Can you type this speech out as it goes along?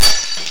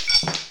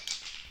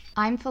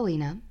I'm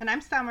Felina. And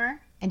I'm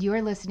Summer. And you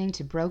are listening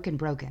to Broken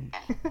Broken.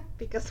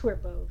 Because we're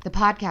both. The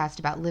podcast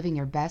about living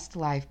your best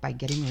life by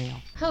getting real.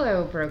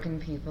 Hello, broken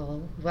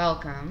people.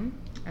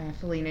 Welcome.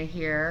 Felina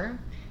here.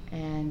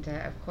 And,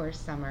 of course,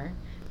 Summer.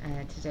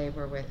 Today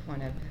we're with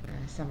one of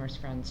Summer's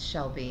friends,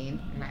 Shelby.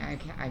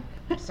 And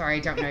I'm sorry I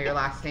don't know your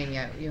last name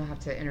yet. You'll have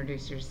to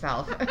introduce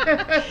yourself.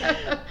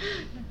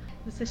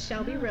 This is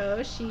Shelby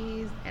Rose.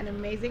 She's an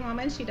amazing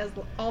woman. She does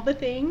all the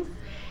things.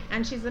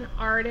 And she's an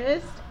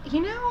artist.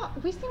 You know,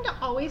 we seem to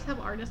always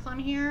have artists on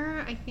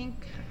here. I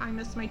think I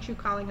miss my true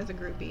calling as a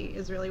groupie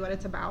is really what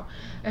it's about.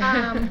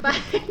 But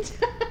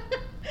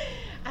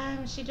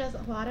she does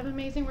a lot of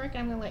amazing work.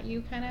 I'm going to let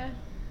you kind of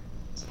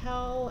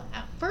tell.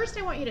 First,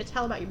 I want you to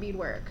tell about your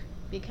beadwork,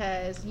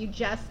 because you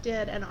just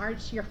did an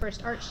art. Your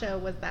first art show,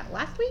 was that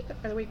last week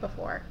or the week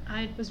before?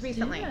 It was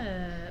recently.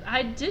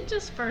 I did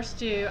just first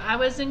do. I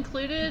was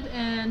included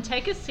in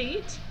Take a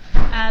Seat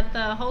at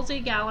the Halsey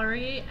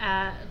Gallery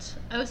at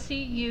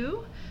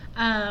OCU,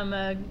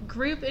 a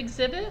group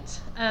exhibit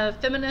of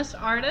feminist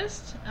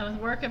artists with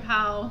work of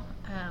how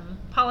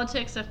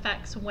politics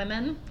affects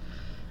women.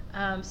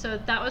 So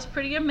that was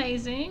pretty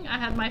amazing. I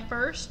had my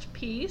first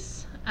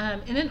piece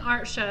in an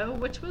art show,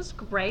 which was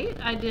great.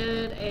 I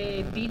did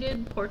a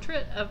beaded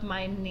portrait of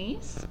my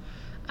niece.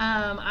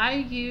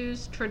 I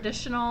use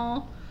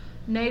traditional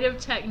native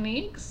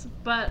techniques,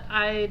 but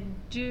I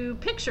do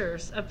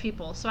pictures of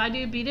people. So I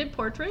do beaded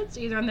portraits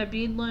either on the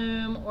bead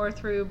loom or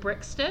through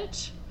brick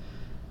stitch.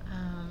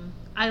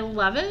 I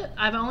love it.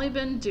 I've only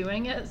been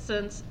doing it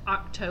since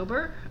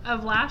October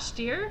of last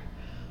year,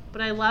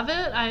 but I love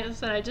it.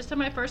 I just had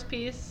my first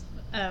piece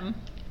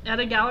at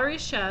a gallery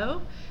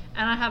show,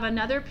 and I have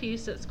another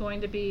piece that's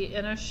going to be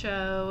in a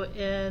show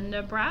in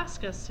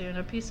Nebraska soon,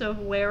 a piece of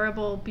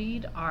wearable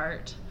bead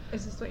art.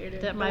 Is this what you're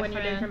doing?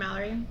 You're doing for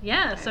Mallory?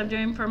 Yes, I'm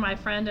doing for my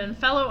friend and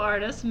fellow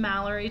artist,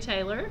 Mallory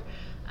Taylor.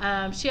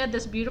 She had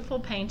this beautiful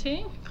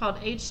painting called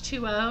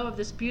H2O of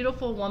this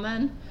beautiful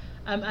woman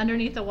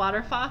underneath a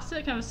water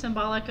faucet, kind of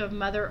symbolic of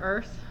Mother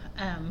Earth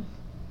and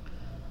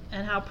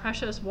how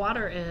precious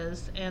water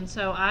is. And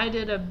so I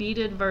did a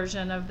beaded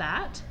version of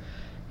that.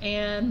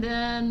 And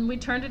then we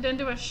turned it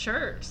into a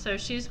shirt. So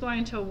she's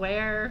going to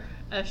wear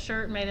a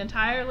shirt made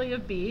entirely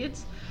of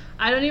beads.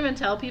 I don't even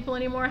tell people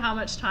anymore how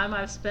much time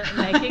I've spent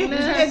making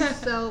this.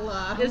 It's so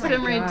long. It's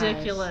been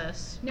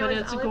ridiculous. No, but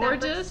it's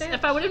gorgeous.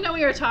 If I would have known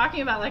we were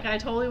talking about, I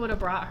totally would have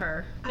brought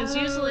her. Because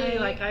usually,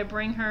 I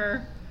bring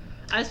her.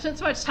 I spent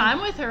so much time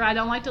with her, I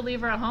don't like to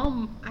leave her at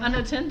home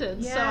unattended.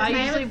 Yes, so I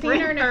usually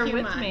bring her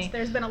with me.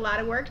 There's been a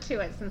lot of work to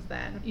it since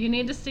then. You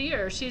need to see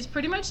her. She's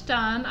pretty much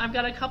done. I've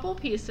got a couple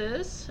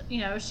pieces. You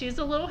know, she's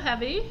a little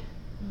heavy.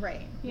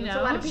 Right. You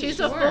know,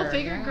 she's a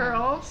full-figure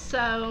girl,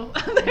 so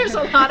there's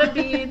a lot of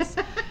beads.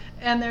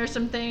 And there's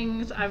some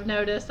things I've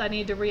noticed I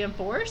need to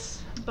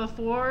reinforce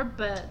before,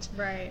 but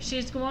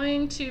she's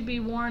going to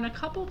be worn a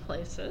couple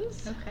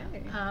places.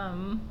 Okay.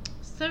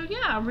 So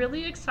yeah,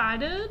 really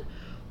excited.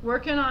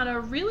 Working on a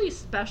really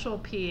special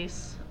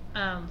piece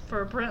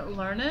for Brent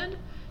Learned.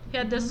 He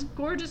had this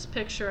gorgeous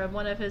picture of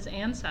one of his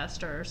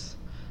ancestors,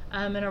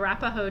 an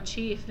Arapaho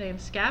chief named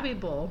Scabby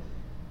Bull.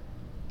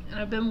 And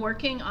I've been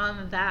working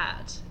on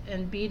that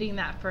and beading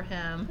that for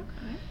him.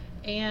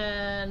 Okay.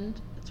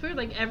 And it's weird,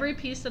 every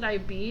piece that I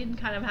bead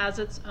kind of has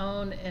its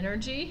own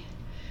energy.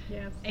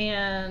 Yes.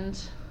 And,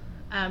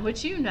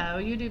 which you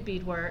do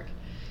beadwork.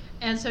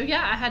 And so,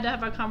 yeah, I had to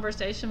have a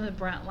conversation with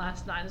Brent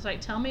last night.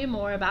 It's tell me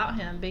more about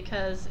him,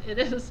 because it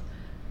is,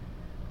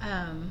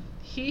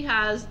 he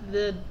has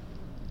the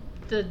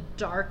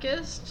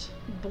darkest,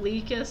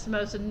 bleakest,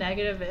 most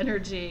negative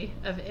energy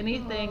of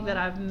anything that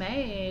I've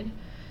made.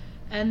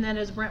 And then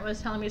as Brent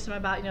was telling me something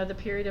about, the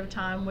period of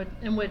time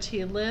in which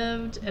he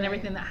lived and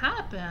everything that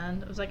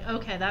happened, I was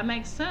okay, that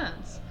makes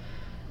sense.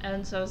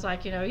 And so I was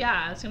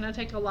it's going to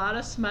take a lot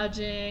of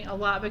smudging,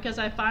 because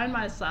I find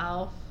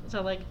myself,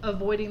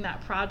 avoiding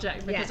that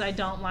project because I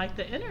don't like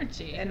the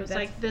energy. And it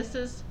was this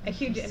is a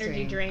huge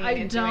energy drain.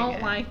 I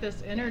don't like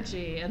this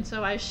energy. And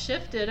so I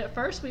shifted. At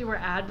first we were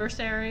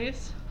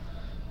adversaries.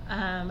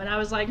 And I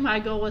was my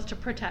goal was to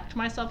protect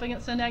myself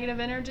against the negative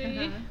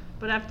energy.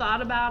 But I've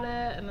thought about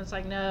it, and it's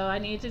no, I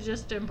need to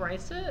just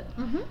embrace it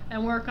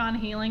and work on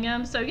healing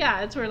him. So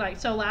yeah, it's where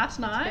so last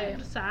night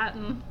I sat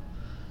and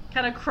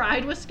kind of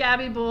cried with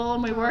Scabby Bull,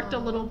 and we worked a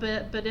little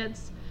bit, but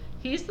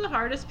he's the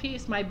hardest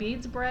piece. My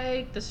beads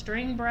break, the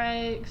string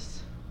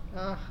breaks,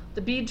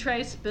 the bead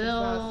tray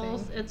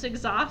spills. It's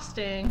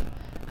exhausting,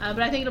 but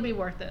I think it'll be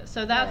worth it.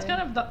 So that's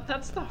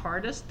that's the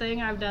hardest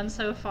thing I've done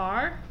so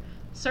far.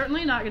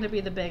 Certainly not going to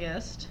be the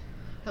biggest.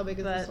 How big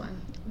is this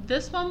one?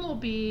 This one will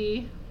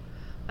be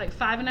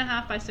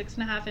 5.5 by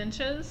 6.5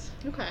 inches.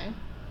 Okay.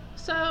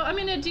 So,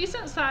 a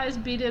decent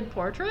sized beaded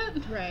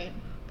portrait. Right.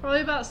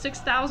 Probably about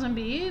 6,000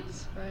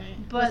 beads. Right.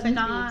 But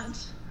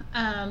not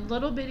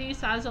little bitty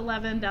size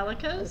 11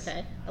 delicas.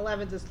 Okay.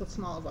 11's as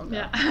small as I'll go.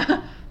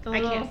 Yeah.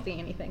 I can't see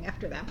anything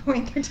after that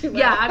point. They're too little.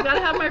 Yeah, I've got to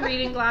have my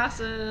reading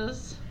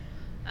glasses.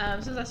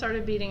 Since I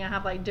started beading, I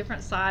have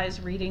different size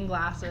reading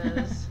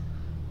glasses.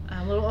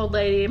 little old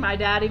lady. My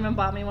dad even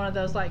bought me one of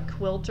those like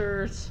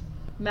quilters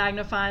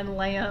magnifying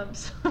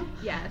lamps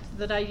Yes.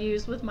 that I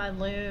use with my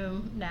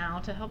loom now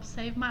to help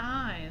save my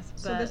eyes.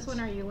 So this one,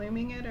 are you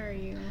looming it or are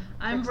you?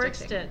 I'm brick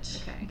stitching?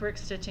 stitch. Okay. Brick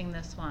stitching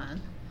this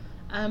one.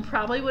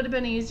 Probably would have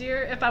been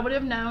easier if I would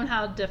have known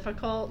how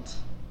difficult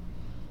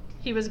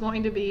he was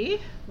going to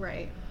be.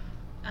 Right.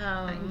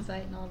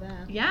 Hindsight and all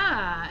that.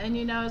 Yeah, and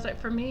it's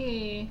like for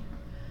me,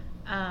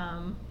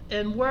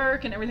 in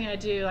work and everything I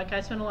do, like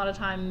I spend a lot of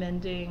time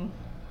mending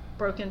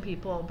broken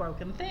people,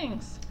 broken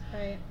things.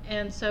 Right.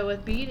 And so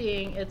with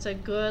beading, it's a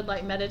good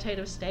like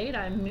meditative state.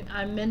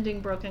 I'm mending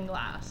broken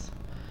glass,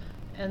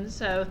 and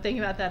so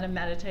thinking about that and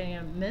meditating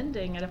and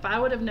mending. And if I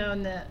would have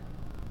known that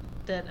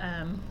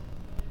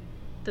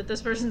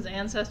this person's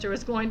ancestor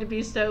was going to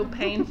be so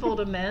painful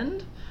to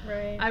mend,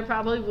 Right. I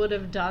probably would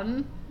have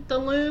done the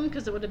loom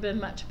because it would have been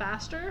much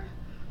faster.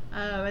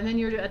 And then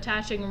you're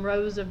attaching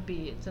rows of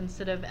beads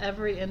instead of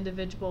every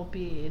individual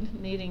bead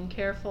needing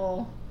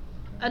careful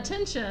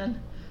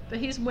attention. But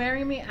he's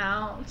wearing me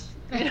out.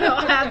 I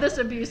have this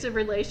abusive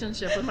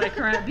relationship with my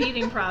current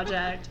beading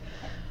project.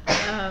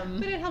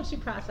 But it helps you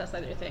process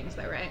other things,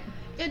 though, right?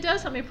 It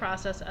does help me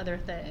process other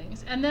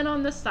things. And then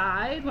on the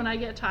side, when I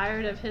get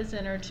tired of his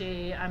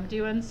energy, I'm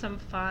doing some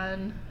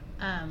fun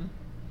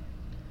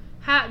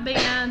hat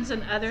bands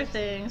and other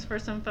things for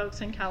some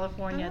folks in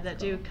California that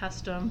do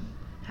custom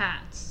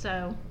hats.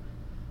 So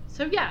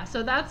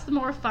that's the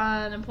more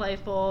fun and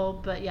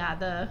playful. But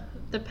yeah,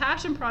 the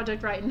passion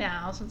project right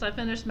now, since I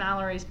finished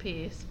Mallory's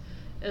piece,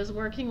 is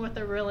working with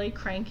a really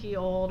cranky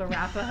old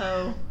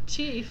Arapaho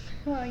chief.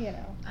 Well,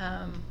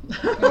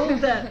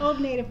 that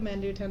old native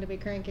men do tend to be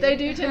cranky. they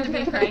do tend to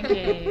be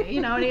cranky,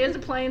 and he is a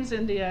Plains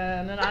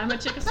Indian, and I'm a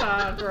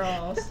Chickasaw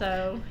girl,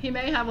 so he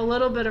may have a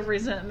little bit of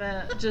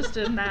resentment just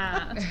in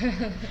that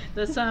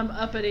some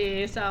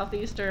uppity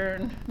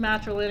southeastern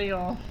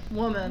matrilineal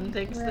woman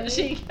thinks that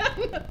she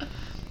can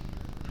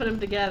put him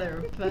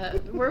together.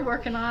 But we're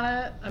working on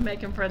it. I'm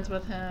making friends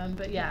with him.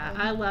 But yeah,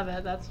 I love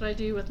it. That's what I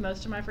do with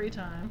most of my free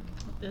time,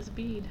 is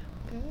bead.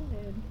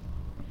 Good.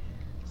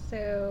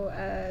 So,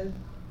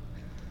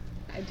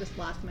 I just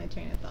lost my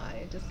train of thought.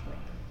 It just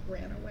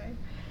ran away.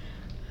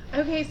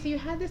 Okay, so you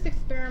had this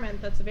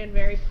experiment that's been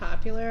very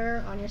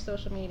popular on your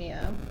social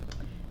media,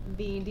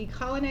 the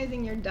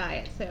decolonizing your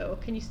diet. So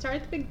can you start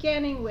at the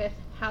beginning with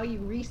how you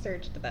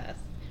researched this?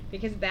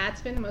 Because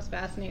that's been the most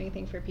fascinating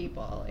thing for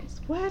people. Is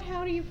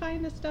how do you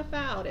find this stuff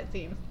out, it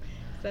seems.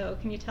 So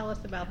can you tell us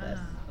about this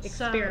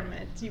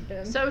experiment you've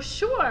been? So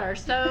sure.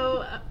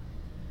 So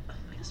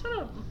I guess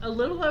a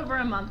little over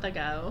a month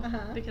ago,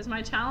 because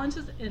my challenge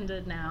has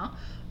ended now,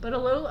 but a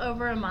little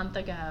over a month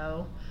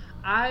ago,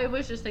 I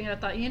was just thinking, I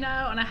thought, and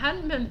I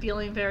hadn't been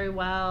feeling very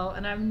well,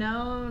 and I've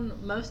known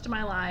most of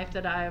my life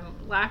that I'm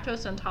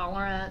lactose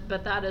intolerant,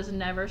 but that has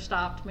never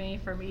stopped me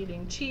from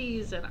eating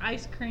cheese and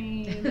ice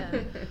cream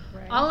and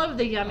all of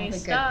the yummy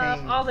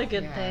stuff, all the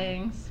good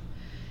things.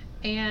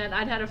 And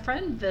I'd had a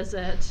friend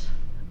visit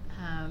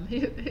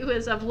who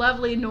is of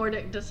lovely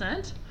Nordic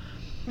descent,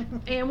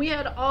 and we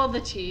had all the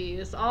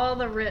cheese, all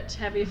the rich,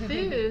 heavy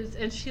foods,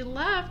 and she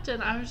left,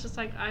 and I was just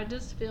like, I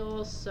just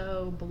feel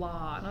so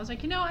blah. And I was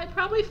like, I'd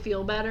probably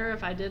feel better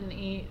if I didn't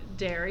eat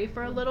dairy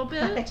for a little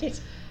bit. Right.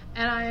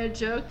 And I had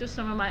joked with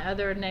some of my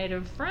other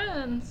native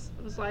friends.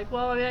 It was like,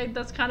 well,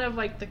 that's kind of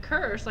like the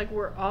curse. Like,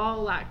 we're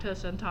all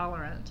lactose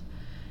intolerant.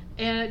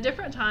 And at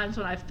different times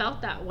when I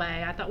felt that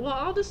way, I thought, well,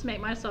 I'll just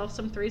make myself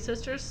some Three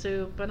Sisters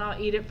soup and I'll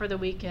eat it for the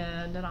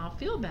weekend and I'll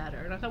feel better.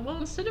 And I thought, well,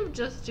 instead of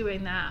just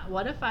doing that,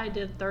 what if I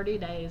did 30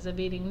 days of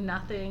eating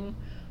nothing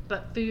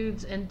but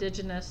foods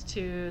indigenous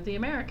to the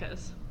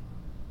Americas?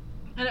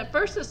 And at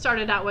first it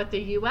started out with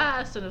the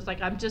U.S. and it was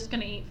like, I'm just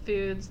going to eat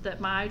foods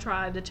that my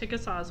tribe, the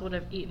Chickasaws, would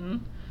have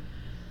eaten.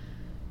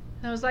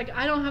 And I was like,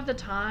 I don't have the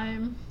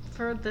time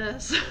for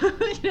this,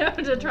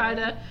 to try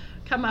to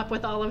come up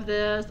with all of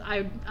this.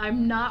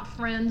 I'm not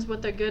friends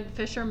with a good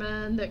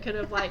fisherman that could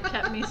have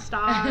kept me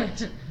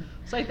stocked.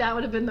 It's like that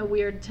would have been the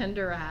weird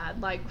Tinder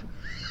ad.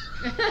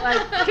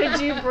 Could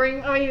you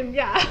bring?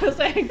 I was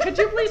saying, could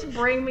you please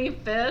bring me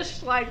fish?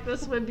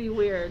 This would be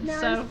weird.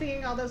 Now I'm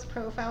seeing all those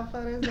profile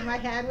photos in my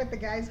head with the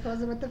guys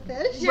posing with the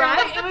fish.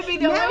 Right? It would be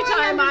the only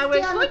time I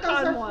would click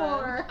on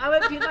one. I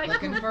would be like,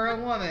 looking for a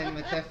woman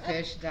with a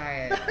fish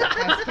diet,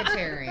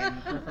 pescatarian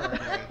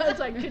preferably. It's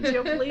like, could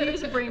you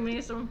please bring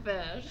me some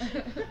fish?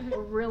 I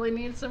really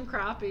need some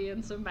crappie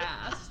and some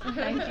bass.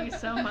 Thank you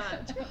so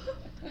much.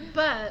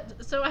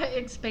 But so I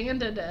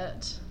expanded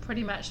it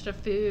pretty much to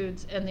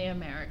foods in the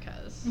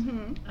Americas.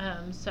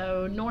 Mm-hmm.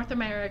 So North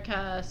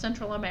America,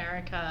 Central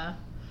America,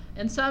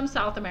 and some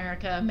South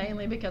America,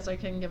 mainly because I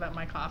couldn't give up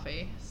my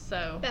coffee.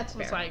 So that's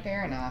fair.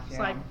 Fair enough. It's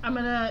I'm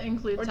gonna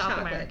include or South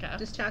chocolate. America.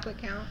 Does chocolate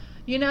count?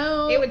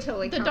 It would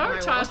totally the count dark in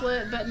my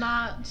chocolate, but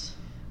not.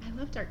 I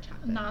love dark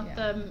chocolate. Not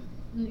the.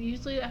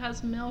 Usually it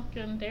has milk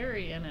and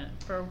dairy in it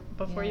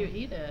before you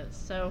eat it.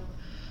 So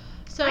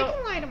I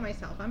can lie to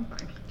myself. I'm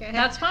fine. Go ahead.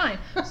 That's fine.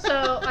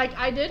 So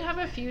I did have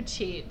a few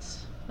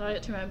cheats.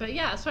 get too much. But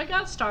yeah, so I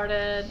got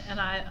started, and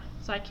I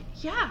was like,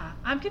 yeah,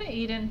 I'm going to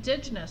eat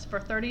indigenous for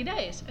 30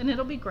 days, and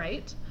it'll be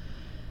great.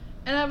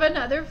 And I have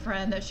another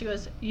friend that she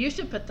goes, you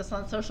should put this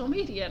on social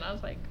media. And I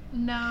was like,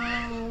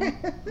 no,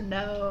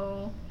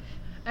 no.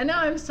 And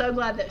now I'm so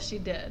glad that she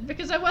did,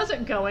 because I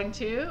wasn't going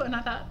to. And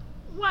I thought,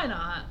 why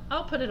not?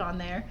 I'll put it on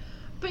there.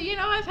 But, you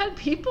know, I've had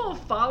people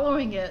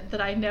following it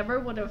that I never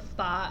would have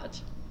thought.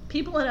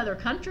 People in other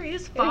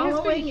countries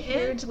following it.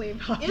 It's been hugely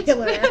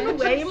popular. It's been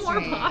way more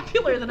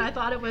popular than I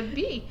thought it would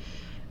be.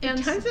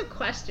 And tons of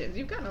questions.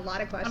 You've gotten a lot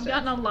of questions. I've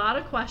gotten a lot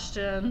of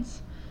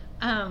questions.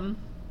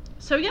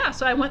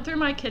 So I went through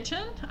my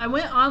kitchen. I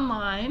went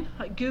online.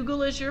 Like,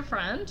 Google is your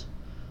friend.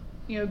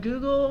 You know,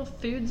 Google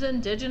foods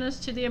indigenous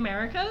to the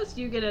Americas.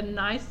 You get a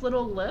nice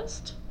little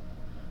list.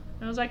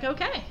 And I was like,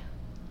 okay.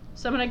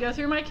 So I'm going to go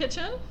through my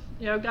kitchen.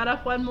 You know, got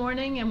up one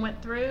morning and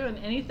went through, and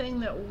anything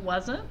that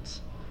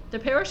wasn't, the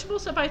perishable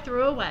stuff I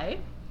threw away.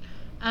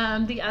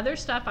 The other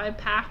stuff I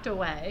packed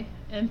away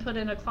and put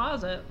in a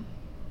closet.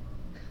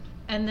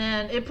 And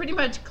then it pretty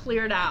much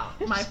cleared out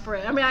my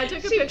fridge. I mean, I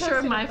took a picture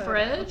of my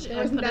fridge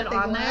and put it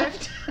on there.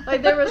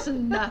 Like, there was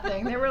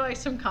nothing. There were like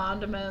some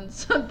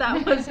condiments.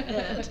 That was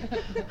it.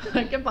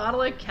 Like a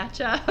bottle of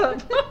ketchup.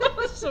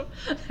 So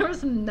there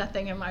was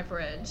nothing in my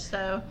fridge.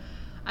 So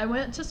I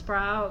went to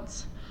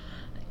Sprouts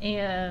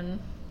and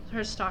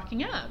started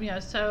stocking up. You know,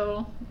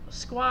 so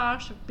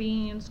squash,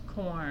 beans,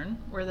 corn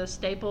were the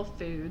staple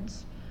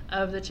foods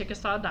of the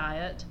Chickasaw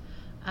diet,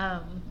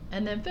 and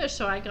then fish.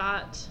 So I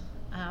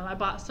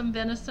bought some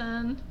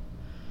venison,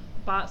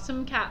 bought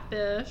some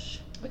catfish.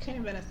 What kind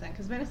of venison?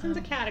 Because venison's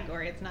a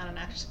category. It's not an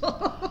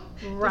actual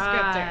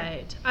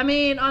Right. descriptor. I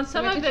mean, on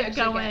some What of did you it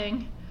actually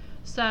going.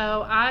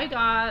 So I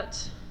got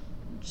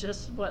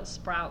just what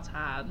Sprouts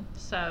had.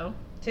 So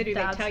So do they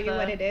that's tell you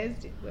what it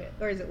is?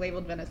 Or is it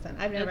labeled venison?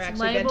 I've never it's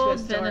actually been to a labeled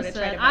store venison. to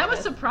try to buy I was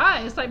this.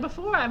 surprised. Like,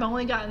 before, I've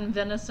only gotten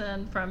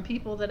venison from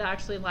people that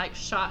actually like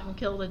shot and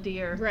killed a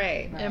deer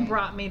Right. and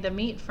brought me the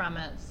meat from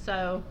it.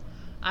 So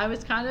I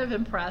was kind of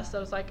impressed. I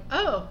was like,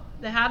 oh,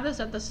 they have this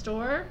at the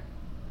store?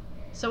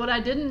 So what I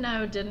didn't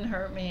know didn't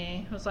hurt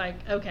me. I was like,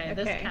 okay,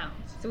 this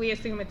counts. So we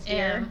assume it's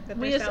deer that I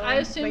they're selling,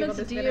 assume labeled it's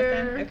as deer,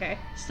 venison? Okay.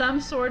 some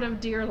sort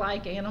of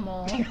deer-like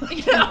animal. You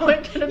know,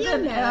 it could have You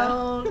been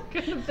know. elk,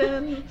 could have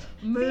been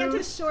Santa's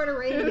moose. short of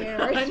reindeer.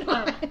 Or I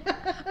know.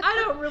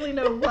 I don't really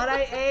know what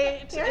I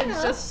ate. Fair It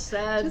enough. just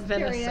said Just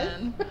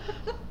venison.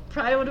 curious.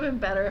 Probably would have been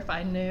better if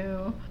I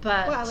knew,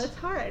 but Well, it's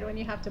hard when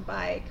you have to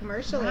buy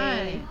commercially.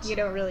 Right. You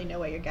don't really know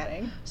what you're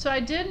getting. so I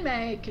did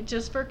make,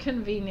 just for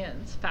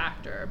convenience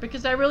factor,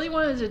 because I really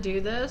wanted to do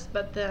this,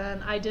 but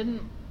then I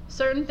didn't.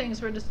 Certain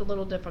things were just a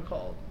little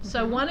difficult.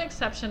 So one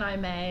exception I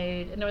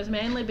made, and it was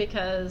mainly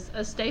because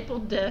a staple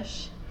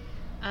dish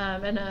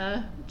in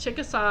a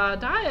Chickasaw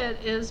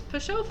diet is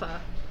pashofa.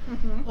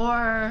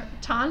 Or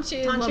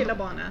Tanchi Tanchi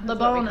Labona is what we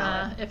call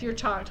Labona, if you're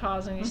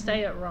Choctaws and you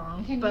say it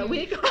wrong. Can But you-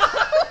 we call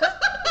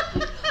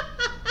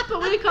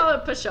but we call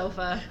it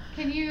pashofa.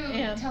 Can you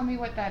And- tell me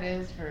what that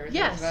is for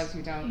Yes. those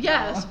who don't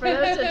Yes, know? for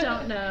those that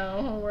don't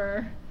know,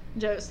 we're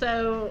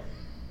so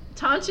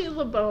Tanchi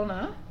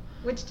Labona,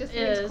 Which just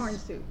Is- means corn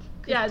soup.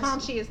 yeah, it's-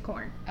 Tanchi is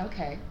corn.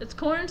 Okay. it's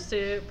corn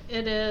soup.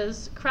 It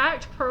is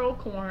cracked pearl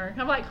corn,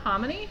 kind of like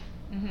hominy,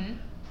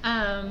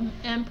 Mm-hmm.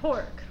 and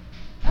pork,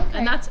 Okay.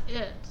 and that's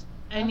it.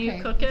 And Okay.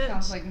 you cook it.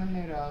 Sounds like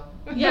menudo.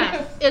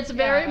 Yes, it's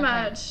very Yeah, okay.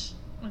 much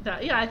like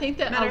that. Yeah, I think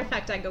that Matter of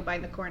fact, I go buy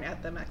the corn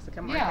at the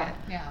Mexican market.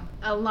 Yeah, yeah.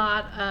 a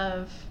lot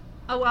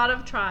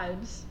of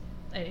tribes,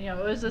 you know,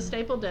 it was a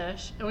staple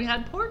dish, and we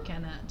had pork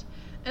in it.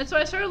 And so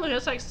I started looking.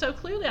 It's like, so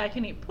clearly I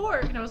can eat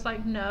pork, and I was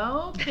like,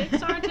 no,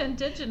 pigs aren't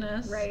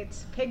indigenous. Right.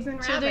 Pigs and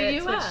To the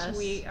rabbits, US. which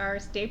we are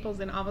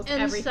staples in almost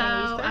And everything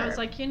so we serve. I was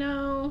like, you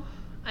know,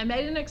 I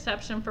made an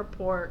exception for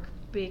pork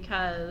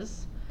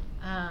because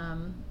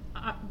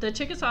the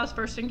Chickasaws'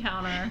 first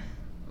encounter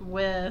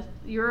with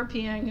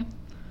European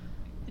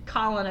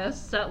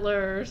colonists,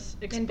 settlers,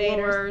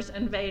 explorers,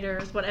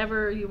 invaders,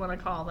 whatever you want to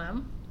call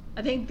them.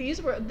 I think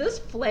this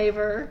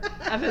flavor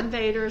of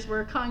invaders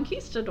were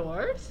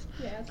conquistadors.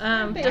 yes.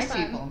 Nice Nice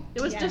people.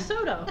 It was Yeah.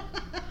 DeSoto.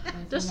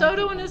 Nice DeSoto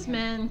people, and his yeah.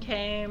 men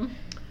came,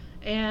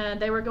 and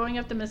they were going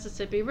up the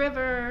Mississippi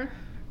River,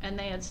 and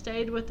they had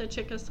stayed with the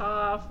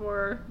Chickasaw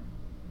for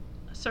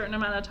a certain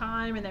amount of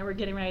time, and they were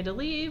getting ready to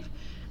leave.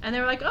 And they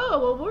were like, oh,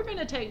 well, we're going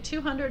to take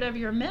 200 of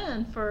your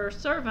men for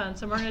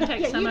servants, and we're going to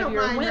take Yeah, some you of don't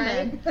your mind,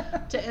 women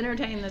right? to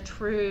entertain the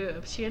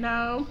troops, you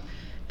know?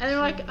 And they're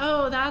like,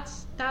 oh,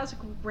 that's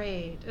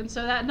great. And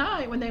so that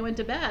night when they went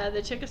to bed,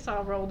 the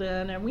Chickasaw rolled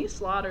in, and we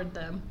slaughtered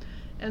them.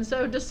 And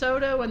so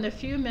DeSoto and the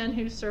few men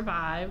who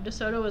survived,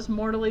 DeSoto was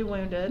mortally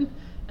wounded,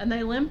 and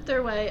they limped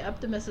their way up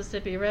the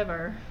Mississippi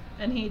River,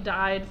 and he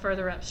died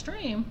further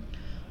upstream.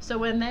 So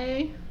when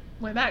they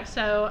went back,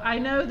 so I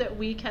know that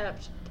we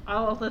kept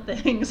all of the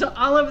things,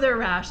 all of their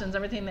rations,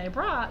 everything they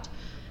brought.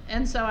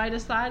 And so I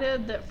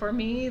decided that for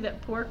me,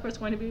 that pork was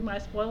going to be my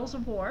spoils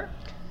of war.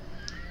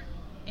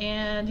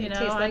 And, It I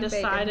tastes like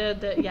decided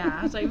that,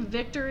 I was like,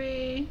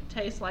 victory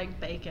tastes like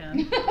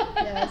bacon.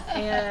 Yes.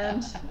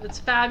 And it's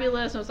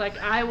fabulous. I was like,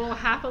 I will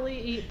happily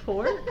eat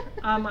pork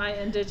on my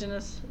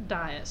indigenous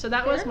diet. So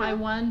that was Fair my enough.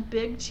 one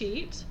big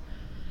cheat.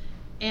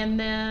 And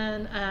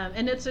then,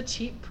 and it's a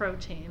cheap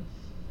protein.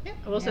 Yep.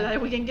 I will say Yeah.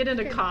 that we can get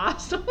into Good.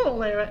 cost a little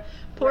later.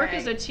 Pork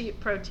is a Right. cheap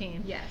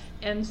protein. Yes.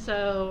 And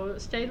so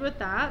stayed with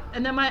that.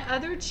 And then my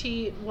other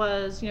cheat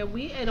was,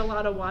 we ate a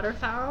lot of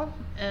waterfowl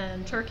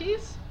and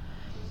turkeys.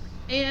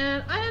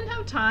 And I didn't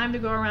have time to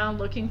go around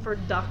looking for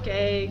duck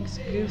eggs,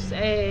 goose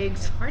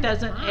eggs, hard to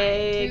pheasant find.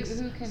 eggs.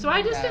 Who can So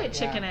I do just that? ate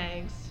chicken Yeah.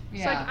 eggs. It's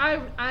Yeah.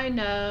 like I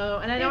know,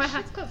 and I know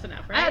It's close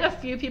enough, right? I had a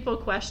few people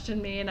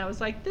question me, and I was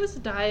like, "This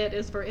diet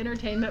is for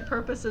entertainment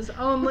purposes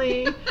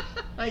only.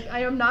 Like, I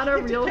am not a You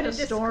have to real put a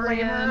disclaimer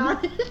historian."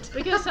 on it.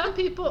 Because some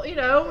people,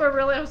 were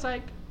really. I was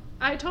like,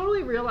 I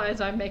totally realize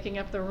I'm making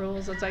up the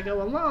rules as I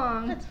go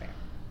along, That's fair.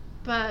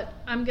 but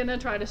I'm gonna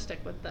try to stick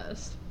with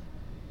this.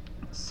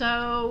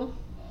 So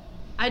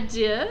I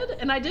did,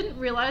 and I didn't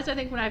realize. I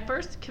think when I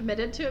first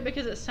committed to it,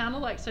 because it sounded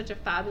like such a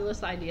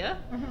fabulous idea,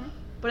 Mm-hmm.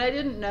 but I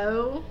didn't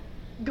know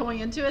going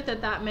into it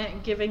that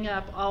meant giving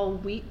up all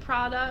wheat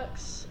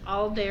products,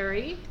 all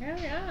dairy, Oh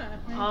yeah.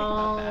 I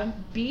all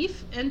didn't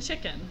beef and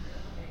chicken.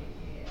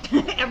 think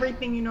about that.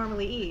 Everything you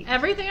normally eat.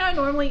 Everything I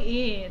normally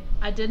eat,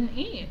 I didn't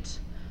eat.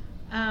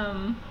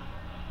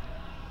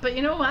 But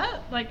you know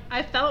what? Like,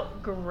 I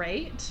felt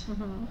great.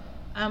 Mm-hmm.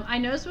 I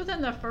noticed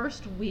within the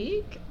first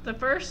week, the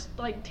first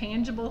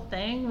tangible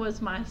thing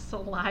was my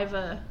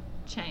saliva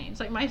change.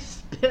 Like my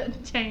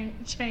spit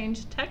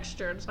changed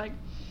texture. It's like,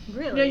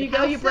 Really?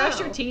 you brush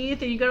your so?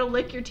 teeth and you go to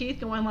lick your teeth,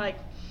 going like,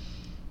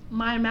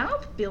 my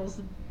mouth feels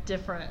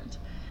different.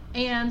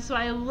 And so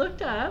I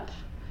looked up,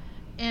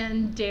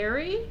 and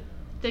dairy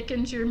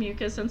thickens your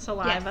mucus and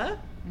saliva.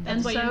 And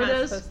That's what so you're not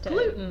does supposed to-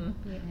 gluten.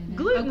 Mhm.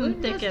 Gluten,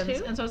 gluten does thickens.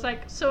 too? And so it's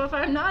like, so if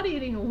I'm not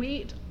eating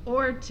wheat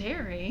or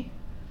dairy,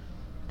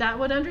 that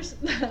would that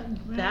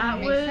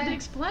Makes would sense.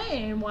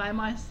 explain why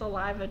my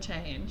saliva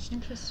changed.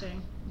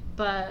 Interesting.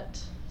 But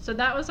so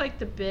that was like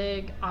the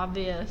big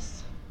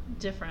obvious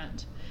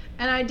different.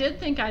 And I did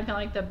think I'd been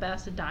like the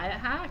best diet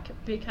hack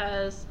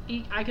because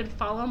I could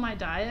follow my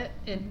diet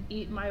and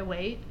eat my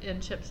weight in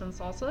chips and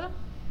salsa.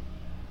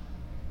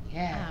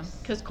 Yes.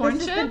 Because corn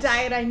This chips. is the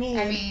diet I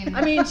need.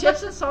 I mean,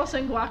 Chips and salsa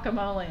and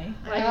guacamole.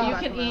 I Like love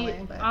you can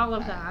guacamole, eat but all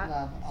of I that.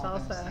 love all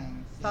those Salsa.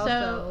 things. salsa,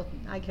 So-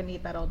 I can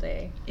eat that all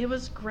day. It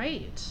was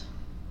great.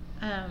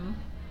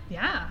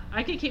 Yeah,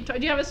 I could keep. Do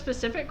you have a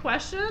specific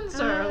questions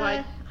or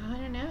like? I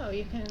don't know.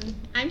 You can.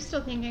 I'm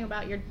still thinking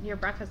about your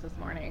breakfast this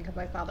morning because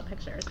I saw the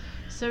pictures.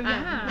 So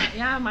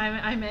yeah,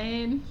 I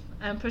made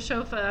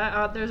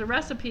pashofa. There's a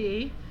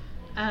recipe.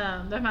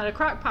 I made a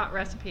crock pot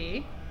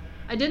recipe.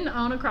 I didn't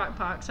own a crock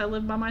pot because I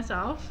lived by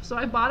myself, so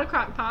I bought a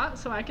crock pot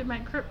so I could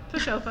make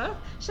pashofa.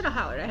 Should have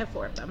hollered. I have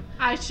 4 of them.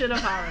 I should have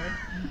hollered.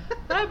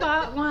 But I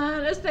bought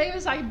one. It's same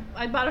as I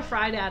bought a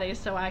fry daddy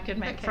so I could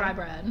make Okay. fry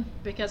bread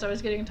because I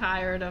was getting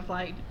tired of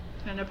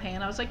in a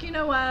pan. I was like, you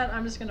know what?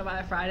 I'm just gonna buy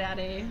a fry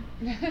daddy.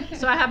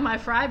 So I have my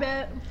fry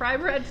bread, fry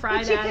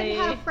But daddy. you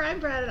can have fry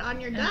bread on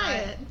your and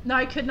diet. no,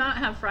 I could not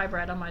have fry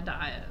bread on my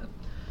diet.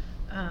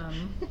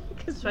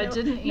 So I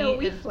didn't eat no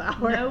wheat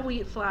flour. No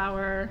wheat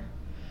flour.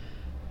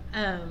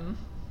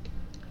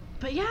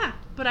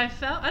 But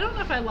I don't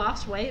know if I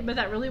lost weight, but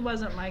that really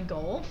wasn't my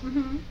goal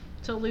Mm-hmm.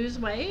 to lose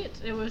weight.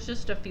 It was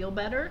just to feel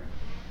better,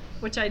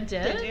 which I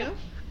did. Did you?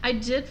 I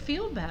did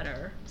feel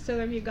better. So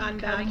have you gone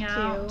back Cutting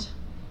out. to?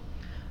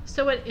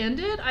 So it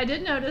ended. I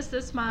did notice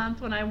this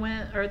month when I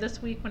went, or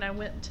this week when I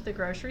went to the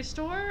grocery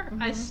store,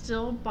 I Mhm.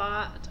 still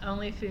bought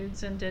only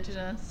foods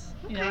indigenous.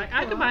 Okay,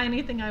 I could cool. buy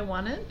anything I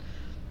wanted,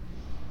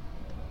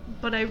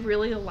 but I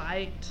really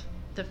liked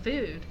the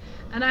food.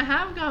 And I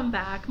have gone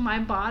back. My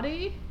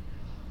body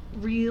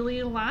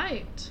really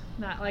liked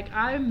that. Like,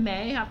 I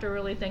may have to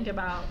really think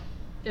about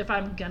if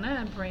I'm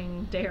gonna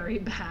bring dairy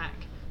back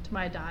to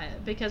my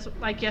diet, because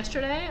like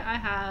yesterday I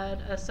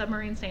had a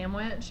submarine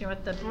sandwich,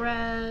 with the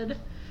bread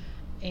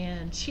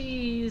and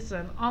cheese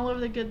and all of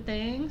the good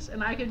things,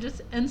 and I could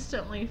just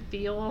instantly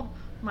feel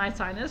my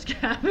sinus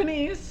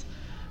cavities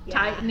Yeah.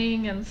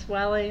 tightening and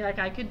swelling. Like,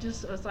 I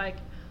was like,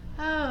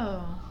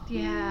 oh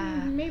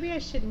yeah. Maybe I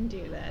shouldn't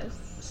do this.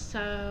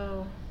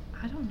 So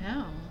I don't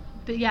know.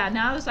 But yeah,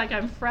 now it's like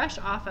I'm fresh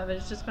off of it.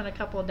 It's just been a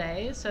couple of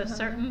days. So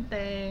certain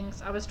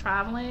things, I was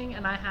traveling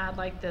and I had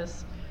like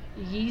this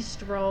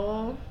yeast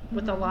roll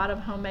with a lot of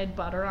homemade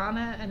butter on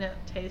it, and it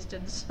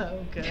tasted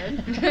so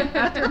good.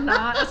 After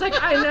not, it's like,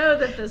 I know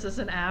that this is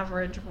an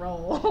average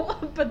roll,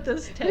 but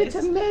this tastes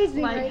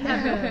amazing like right now.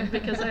 heaven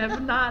because I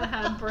have not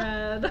had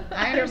bread.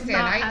 I have understand.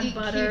 not I had eat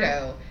butter.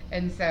 keto,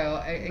 and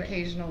so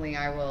occasionally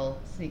I will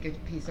sneak a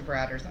piece of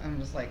bread or something. I'm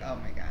just like, oh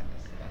my god,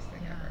 this is the best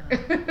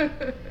thing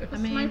ever. I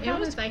mean, my it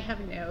problem was is I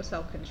have no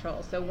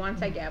self-control. So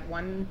once I get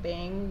one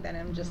thing, then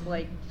I'm just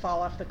like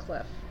fall off the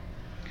cliff.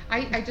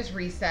 I just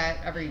reset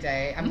every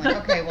day. I'm like,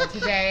 okay, well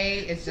today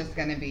is just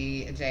gonna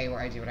be a day where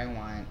I do what I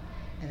want,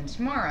 and then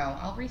tomorrow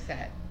I'll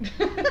reset.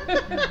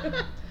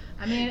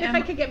 I mean, if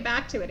I could get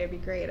back to it, it'd be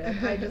great.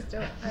 I just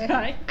don't.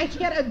 Right. I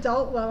can't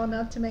adult well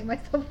enough to make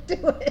myself do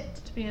it.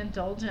 to be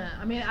indulgent.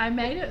 I mean, I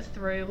made it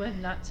through with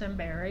nuts and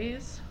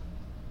berries,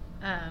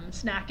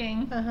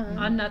 snacking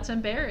on nuts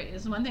and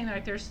berries. One thing,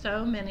 like, there's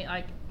so many,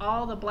 like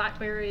all the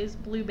blackberries,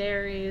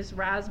 blueberries,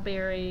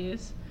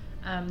 raspberries.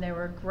 There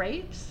were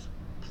grapes,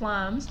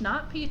 plums,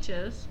 not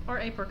peaches or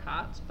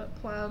apricots, but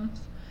plums.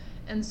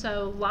 And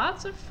so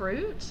lots of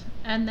fruit.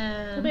 And What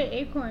then about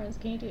acorns?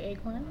 Can you do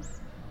acorns?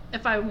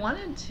 if I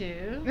wanted to,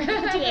 You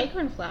can do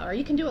acorn flour.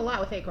 You can do a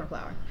lot with acorn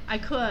flour. I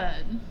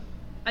could.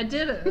 I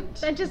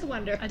didn't. I just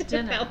wondered I if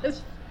didn't. that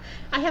was.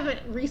 I haven't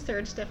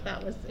researched if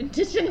that was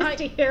indigenous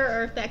to here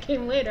or if that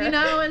came later. You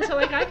know, and so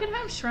like I could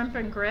have shrimp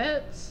and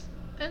grits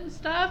and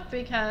stuff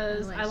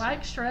because I like I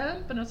like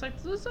shrimp, and it's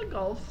like this is a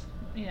gulf,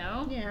 you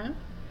know. Yeah.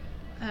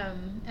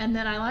 And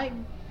then I like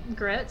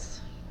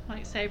grits,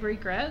 like savory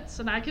grits,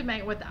 and I could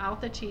make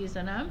without the cheese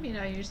in them. You know,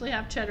 I usually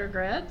have cheddar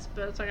grits,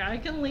 but it's like I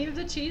can leave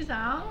the cheese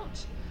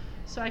out.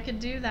 So I could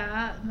do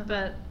that,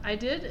 but I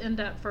did end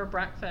up for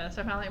breakfast.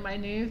 I found like my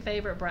new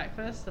favorite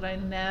breakfast that I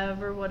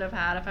never would have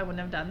had if I wouldn't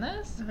have done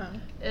this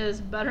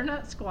is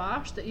butternut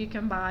squash that you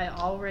can buy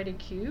already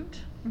cubed,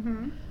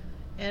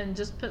 and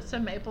just put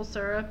some maple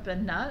syrup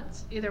and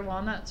nuts, either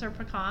walnuts or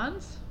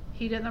pecans.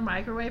 Heat it in the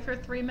microwave for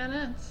 3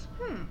 minutes.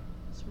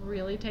 It's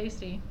really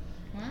tasty.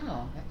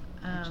 Wow, that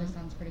actually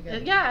sounds pretty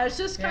good. Yeah, it's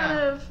just kind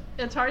Yeah. of,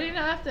 it's hearty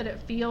enough that it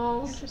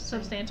feels Interesting.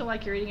 substantial,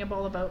 like you're eating a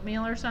bowl of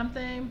oatmeal or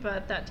something,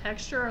 but that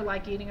texture,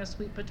 like eating a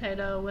sweet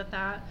potato with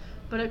that,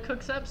 but it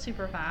cooks up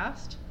super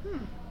fast.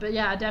 But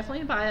yeah,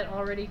 definitely buy it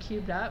already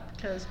cubed up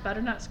because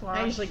butternut squash.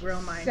 I usually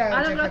grill mine. So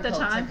I don't got the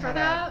difficult to time for cut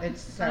that. out.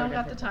 It's so I don't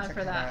got the difficult time to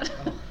for cut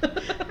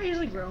that. out. I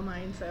usually grill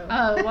mine, so.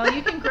 Oh, well,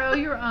 you can grow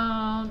your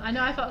own. I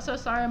know I felt so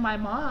sorry. My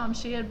mom,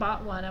 she had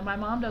bought one, and my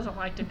mom doesn't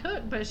like to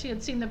cook, but she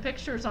had seen the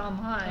pictures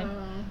online.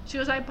 She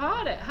was, I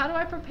bought it. How do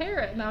I prepare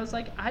it? And I was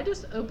like, I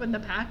just open the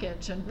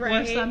package and pour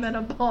Right. some in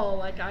a bowl.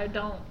 Like, I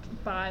don't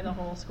buy the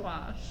whole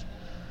squash.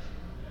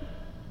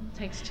 It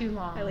takes too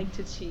long. I like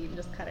to cheat and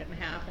just cut it in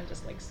half and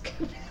just like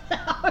scoop it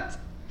out.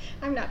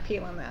 I'm not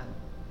peeling that.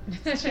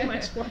 It's too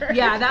much work.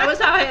 Yeah, that was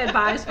how I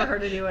advised for her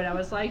to do it. I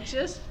was like,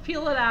 just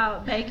peel it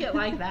out, bake it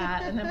like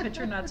that, and then put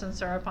your nuts and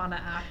syrup on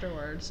it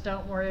afterwards.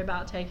 Don't worry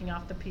about taking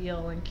off the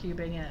peel and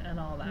cubing it and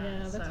all that. Yeah,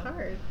 that's So,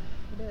 hard.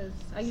 It is.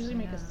 I usually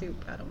make Yeah. a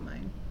soup out of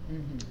mine.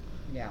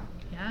 Yeah.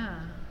 Yeah,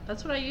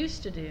 that's what I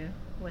used to do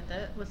with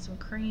it, with some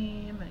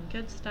cream and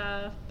good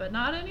stuff, but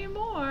not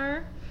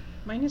anymore.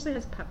 Mine usually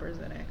has peppers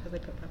in it because I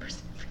put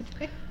peppers in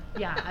everything.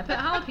 Yeah, I put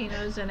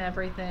jalapenos in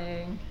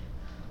everything.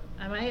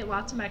 I ate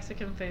lots of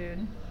Mexican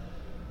food.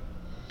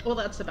 Well,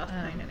 that's the best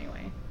kind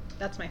anyway.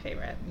 That's my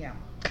favorite. Yeah.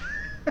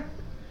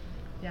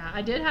 Yeah,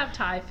 I did have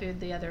Thai food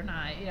the other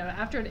night. You know,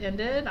 after it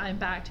ended, I'm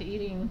back to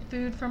eating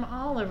food from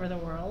all over the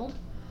world.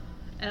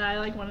 And I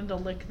like wanted to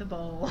lick the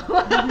bowl.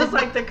 I was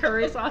like, the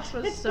curry sauce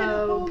was It's been a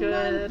so whole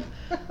good.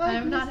 month. I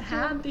have not missed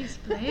had it. these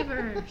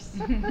flavors.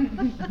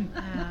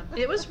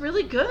 It was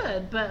really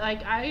good, but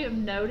like I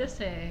am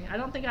noticing, I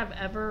don't think I've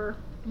ever,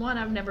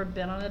 I've never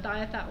been on a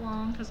diet that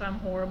long because I'm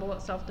horrible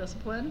at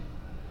self-discipline.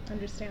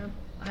 Understand.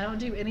 I don't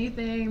do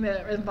anything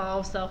that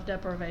involves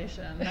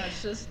self-deprivation.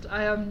 That's just,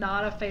 I am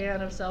not a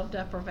fan of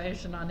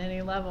self-deprivation on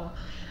any level.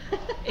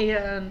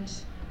 And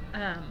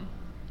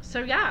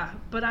so yeah,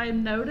 but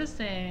I'm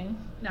noticing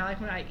now,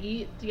 like when I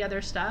eat the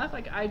other stuff,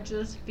 like I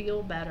just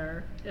feel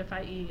better if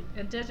I eat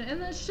indigenous.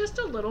 And it's just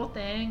a little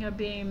thing of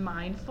being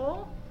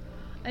mindful.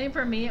 I think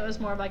for me it was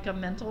more of like a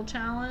mental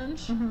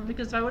challenge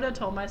because if I would have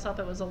told myself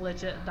it was a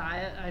legit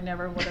diet, I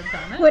never would have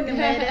done it. Wouldn't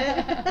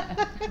have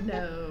made it.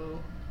 No.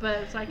 But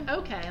it's like,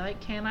 okay, like,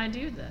 can I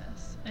do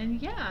this?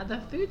 And yeah, the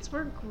foods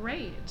were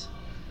great.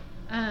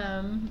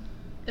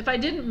 If I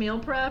didn't meal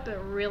prep, it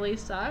really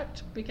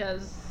sucked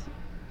because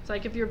it's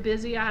like if you're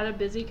busy, I had a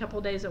busy couple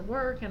days at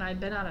work and I'd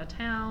been out of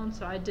town,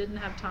 so I didn't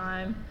have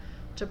time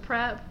to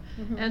prep.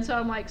 And so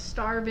I'm like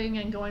starving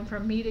and going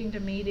from meeting to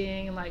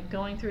meeting and like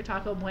going through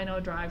Taco Bueno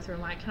drive-thru.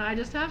 I'm like, can I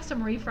just have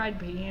some refried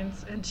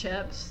beans and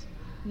chips?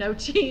 No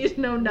cheese,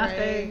 no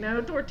nothing, Right.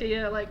 no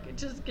tortilla. Like,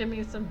 just give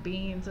me some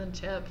beans and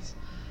chips.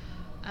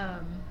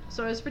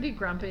 So I was pretty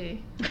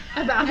grumpy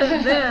about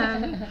it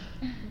then.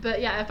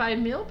 But yeah, if I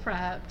meal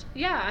prepped,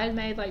 yeah, I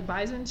made like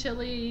bison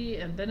chili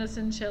and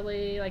venison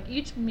chili. Like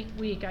each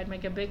week I'd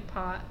make a big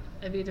pot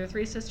of either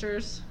Three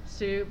Sisters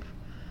soup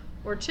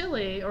or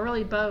chili, or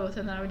really both,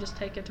 and then I would just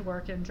take it to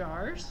work in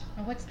jars.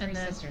 Oh, what's Three And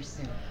then- Sisters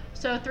soup?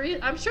 So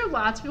I'm sure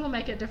lots of people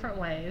make it different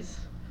ways.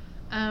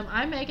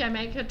 I make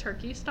a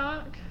turkey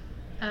stock,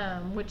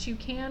 which you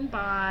can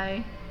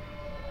buy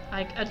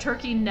like a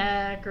turkey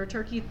neck or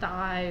turkey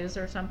thighs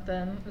or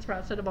something. It's probably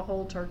instead of a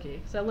whole turkey.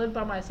 So I lived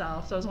by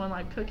myself, so I was one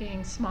like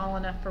cooking small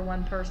enough for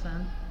one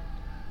person.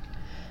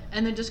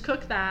 And then just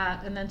cook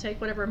that, and then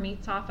take whatever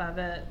meats off of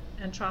it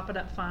and chop it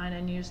up fine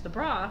and use the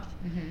broth.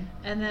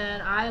 And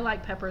then I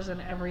like peppers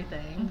in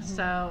everything,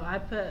 so I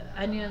put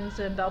onions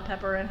and bell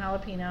pepper and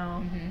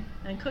jalapeno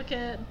and cook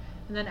it,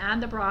 and then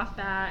add the broth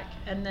back,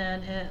 and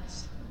then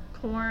it's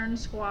corn,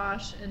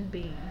 squash, and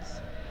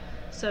beans.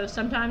 So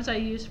sometimes I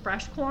use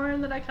fresh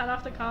corn that I cut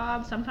off the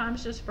cob,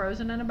 sometimes just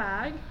frozen in a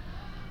bag,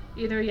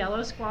 either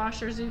yellow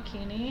squash or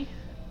zucchini.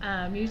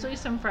 Usually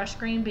some fresh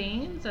green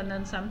beans, and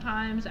then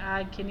sometimes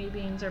add kidney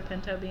beans or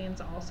pinto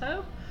beans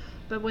also.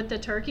 But with the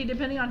turkey,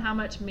 depending on how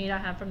much meat I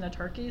have from the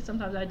turkey,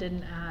 sometimes I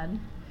didn't add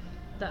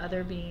the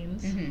other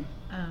beans.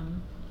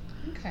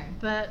 Okay.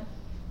 But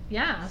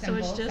yeah,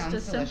 Simple, so it's just a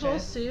sounds simple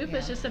delicious. soup. Yeah.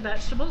 It's just a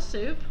vegetable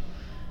soup.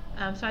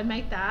 So I'd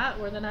make that,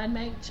 or then I'd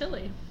make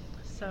chili.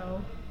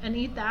 So, and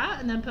eat that,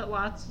 and then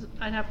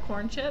I'd have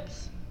corn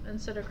chips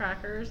instead of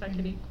crackers. I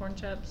could eat corn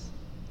chips,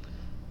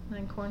 and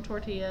then corn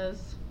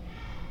tortillas.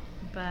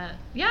 But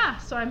yeah,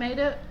 so I made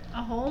it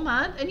a whole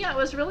month, and yeah, it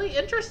was really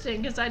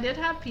interesting because I did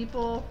have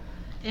people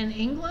in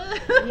England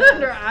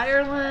or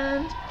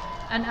Ireland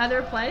and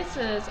other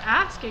places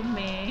asking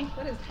me.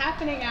 What is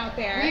happening out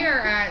there? We are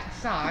at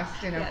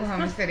Sauced in Yes.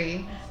 Oklahoma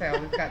City, so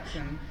we've got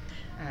some.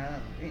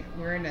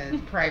 We're in a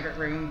private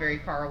room, very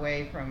far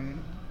away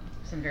from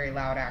some very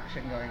loud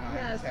action going on.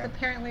 Yes, so.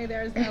 apparently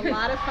there's a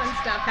lot of fun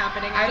stuff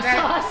happening I at the bet,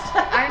 Sauced.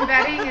 I'm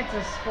betting it's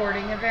a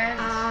sporting event.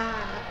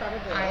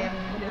 Probably. I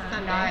It is am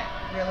Sunday. not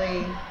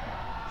really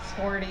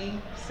sporty,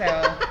 so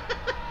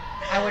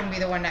I wouldn't be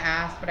the one to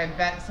ask, but I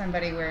bet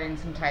somebody wearing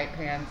some tight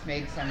pants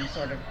made some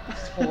sort of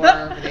score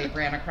where they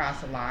ran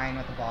across a line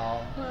with a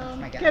ball. Well,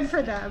 That's my guess. good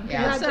for them.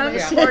 Yeah. Some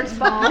Congratulations. sports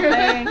ball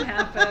thing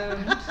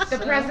happened. The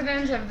so-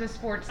 president of the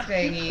sports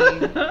thingy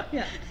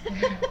Yeah.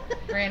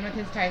 ran with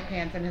his tight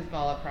pants and his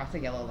ball across a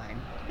yellow line.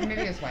 Or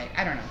maybe it was white.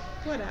 I don't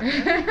Whatever.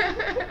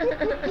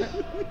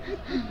 know.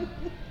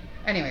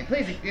 Anyway,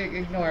 please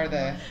ignore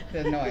the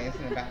noise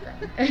in the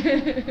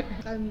background.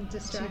 I'm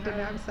distracted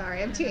now. I'm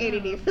sorry. I'm too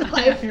ADD for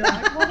life. You're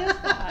like, what is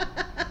that?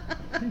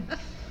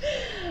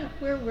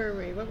 Where were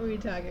we? What were we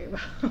talking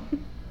about?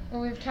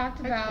 Well, we've talked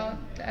about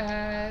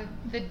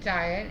the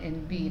diet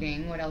and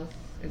beating. What else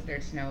is there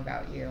to know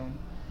about you?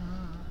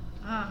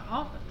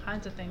 All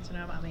kinds of things to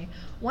know about me.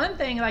 One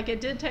thing, like,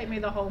 it did take me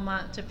the whole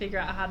month to figure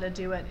out how to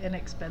do it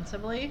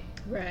inexpensively.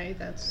 Right.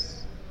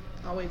 That's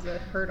always a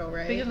hurdle,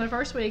 right? Because the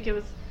first week it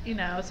was,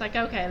 it's like,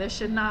 okay, this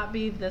should not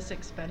be this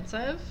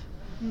expensive.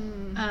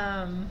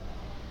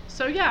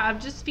 So yeah, I'm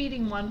just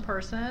feeding one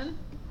person.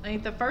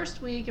 Like the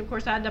first week, of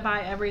course, I had to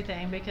buy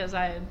everything because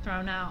I had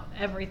thrown out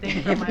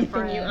everything from my Everything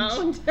fridge. you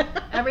owned.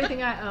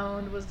 Everything I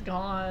owned was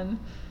gone.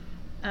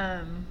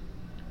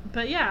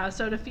 But yeah,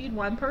 so to feed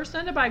one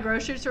person, to buy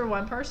groceries for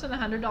one person,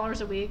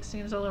 $100 a week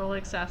seems a little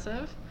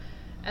excessive.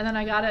 And then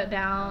I got it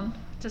down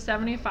to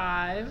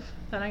 75.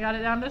 Then I got it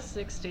down to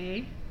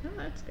 60. Oh,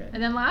 that's good.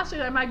 And then last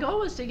week, my goal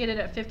was to get it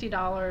at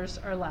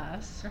 $50 or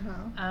less.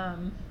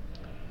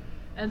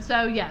 And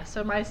so, yeah,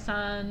 so my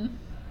son,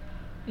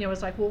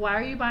 was like, well, why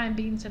are you buying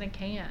beans in a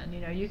can?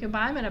 You can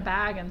buy them in a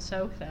bag and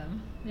soak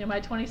them. My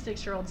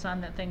 26-year-old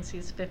son that thinks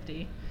he's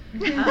 50.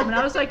 And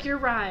I was like, you're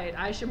right.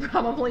 I should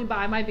probably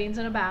buy my beans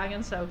in a bag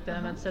and soak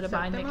them instead of Soak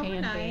buying the them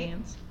canned overnight.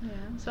 beans. Yeah.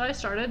 So I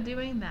started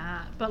doing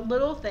that. But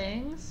little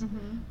things.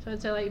 So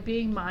I'd say, like,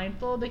 being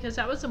mindful, because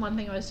that was the one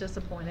thing I was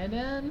disappointed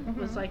in,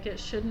 was like, it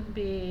shouldn't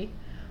be,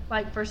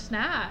 like, for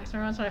snacks.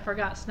 Remember once when I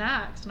forgot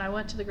snacks and I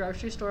went to the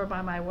grocery store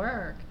by my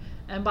work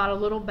and bought a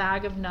little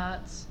bag of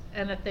nuts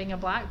and a thing of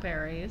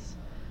blackberries.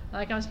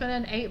 Like, I'm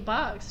spending $8,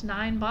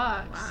 $9.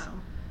 Wow.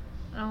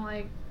 And I'm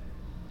like,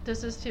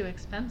 this is too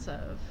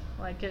expensive.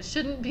 Like, it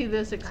shouldn't be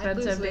this I'd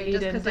expensive lose to weight eat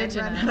just because I'd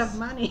run out indigenous. of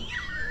money.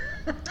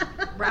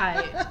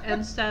 Right.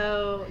 And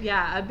so,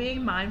 yeah,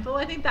 being mindful,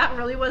 I think that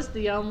really was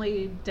the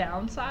only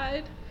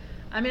downside.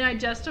 I mean, I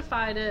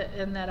justified it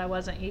in that I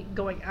wasn't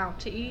going out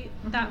to eat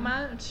that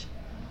much,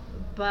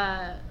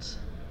 but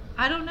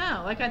I don't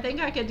know. Like, I think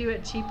I could do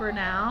it cheaper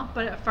now,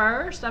 but at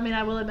first, I mean,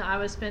 I will admit I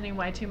was spending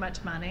way too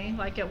much money.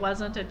 Like, it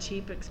wasn't a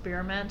cheap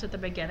experiment at the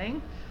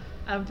beginning.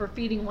 For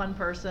feeding one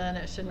person,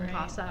 it shouldn't Right.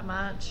 cost that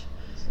much.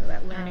 So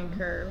that learning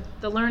curve.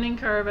 The learning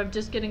curve of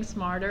just getting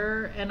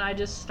smarter, and I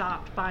just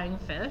stopped buying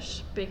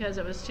fish because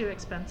it was too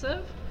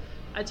expensive.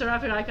 I sort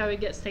of feel like I would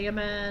get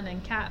salmon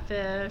and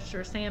catfish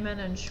or salmon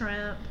and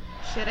shrimp.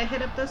 Should have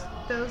hit up those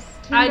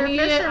I Tinder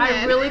needed, I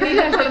fishermen. really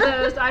needed one of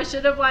those. I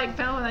should have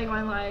found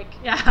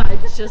yeah, I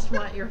just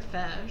want your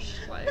fish.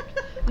 Like,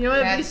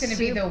 That's going to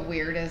be the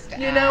weirdest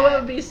You know what ad.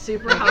 would be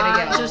super You're hot?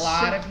 going to get a Just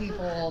lot of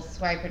people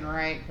swiping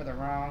right for the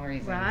wrong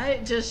reasons.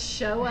 right? Just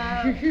show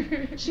up.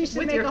 She should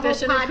with make your a whole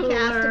fish in a podcast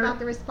cooler. about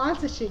the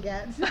responses she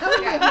gets.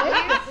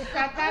 Yeah, please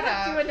set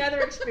that Do up. another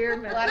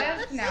experiment. Let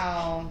us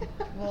know.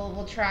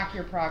 We'll track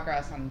your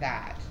progress on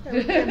that. That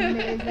would be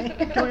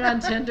amazing. Going on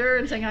Tinder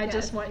and saying, I Yes.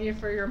 just want you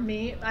for your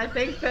meat. I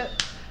think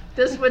that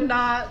this would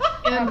not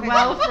end Okay.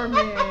 well for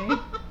me.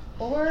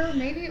 Or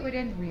maybe it would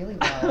end really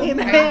well. I'm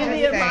Maybe just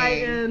Maybe it might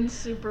saying. end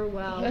super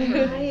well.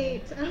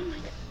 Right. Oh my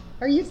God.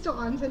 Are you still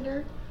on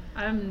Tinder?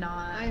 I'm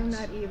not. I'm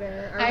not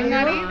either. Are I'm you?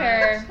 not not.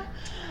 either.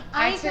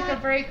 I I took a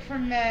got- break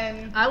from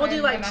men. I will do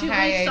I'm like on a 2 weeks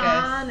hiatus.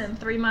 on and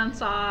 3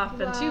 months off,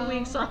 and 2 Wow.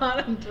 weeks on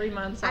and 3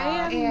 months off. I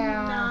am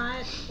Yeah.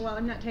 not. Well,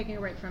 I'm not taking a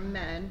break from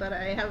men, but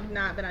I have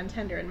not been on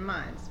Tinder in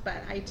months. But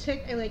I took,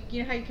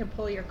 you know how you can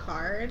pull your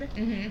card,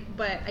 Mhm.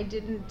 but I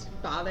didn't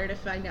bother to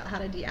find out how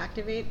to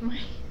deactivate my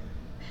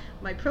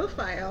my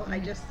profile. I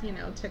just,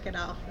 took it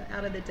out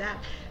of the deck.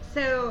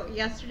 So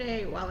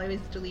yesterday, while I was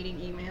deleting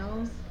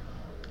emails,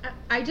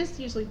 I just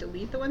usually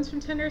delete the ones from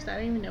Tinder, so I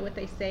don't even know what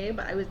they say,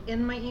 but I was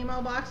in my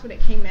email box when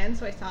it came in,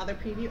 so I saw the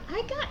preview.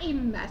 I got a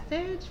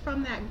message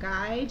from that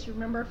guy. Do you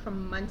remember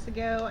from months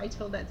ago I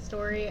told that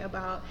story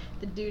about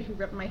the dude who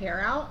ripped my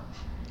hair out?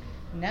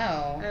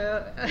 No.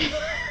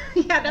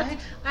 Yeah,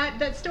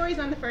 that story's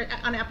on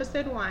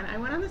episode 1. I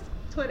went on this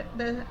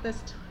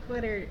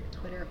Twitter.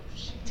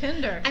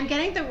 Tinder. I'm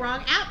getting the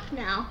wrong app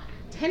now.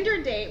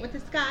 Tinder date with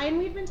this guy, and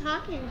we'd been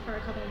talking for a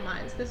couple of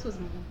months. This was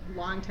a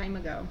long time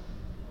ago.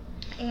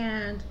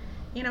 And,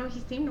 he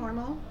seemed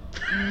normal.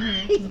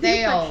 Mm-hmm.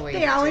 They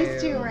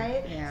always do,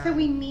 right? Yeah. So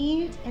we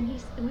meet, and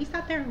we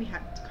sat there and we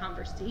had a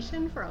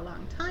conversation for a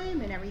long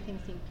time, and everything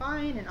seemed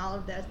fine, and all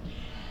of this.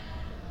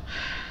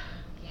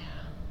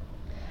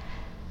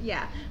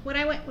 Yeah. When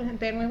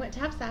we went to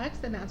have sex,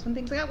 and that's when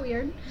things got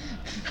weird.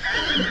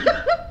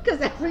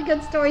 Because every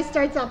good story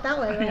starts out that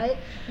way, right?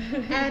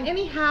 And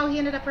anyhow, he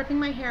ended up ripping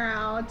my hair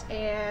out,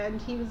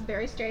 and he was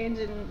very strange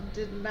and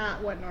did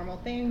not want normal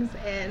things.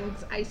 And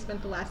I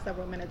spent the last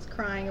several minutes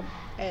crying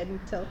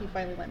until he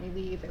finally let me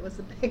leave. It was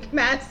a big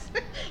mess.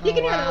 You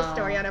can hear the whole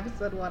story on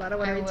episode 1. I don't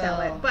want to retell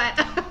it,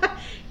 but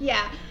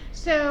yeah.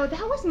 So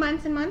that was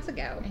months and months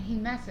ago. And he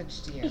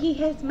messaged you. He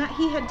had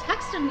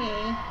texted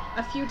me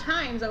a few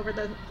times over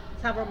the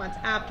several months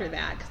after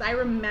that, because I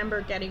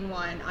remember getting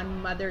one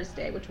on Mother's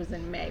Day, which was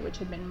in May, which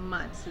had been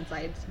months since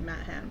I had met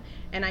him,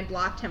 and I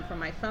blocked him from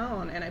my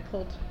phone, and I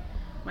pulled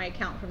my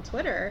account from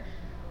Tinder.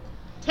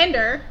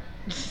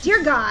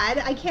 Dear God,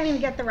 I can't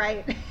even get the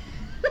right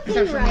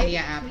social right. media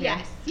app.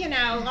 Yes,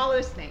 all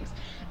those things.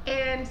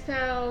 And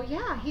so,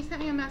 yeah, he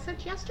sent me a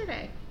message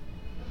yesterday.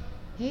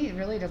 He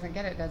really doesn't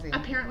get it, does he?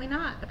 Apparently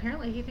not.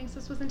 Apparently he thinks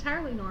this was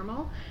entirely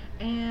normal,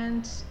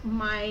 and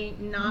my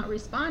not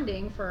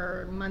responding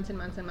for months and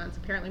months and months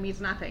apparently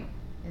means nothing.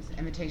 It's an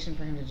invitation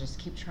for him to just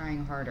keep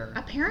trying harder.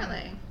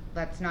 Apparently.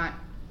 That's not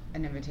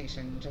an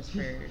invitation just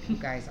for you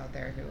guys out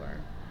there who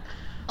are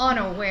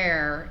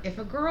unaware. If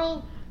a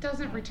girl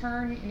doesn't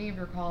return any of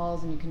your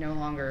calls and you can no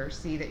longer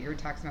see that your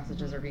text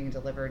messages are being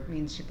delivered,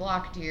 means she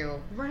blocked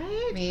you.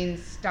 Right.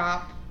 Means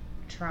stop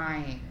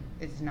trying.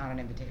 It's not an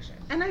invitation.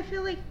 And I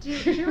feel like, do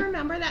you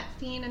remember that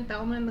scene in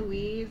Thelma and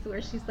Louise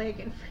where she's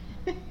like,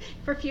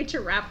 for future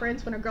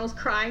reference, when a girl's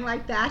crying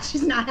like that,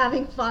 she's not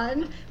having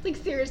fun? Like,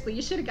 seriously,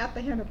 you should have got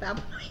the hint at that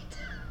point.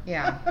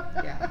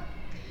 Yeah.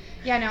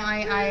 Yeah, no,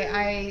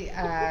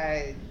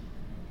 I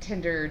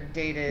Tinder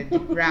dated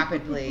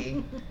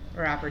rapidly,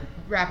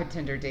 rapid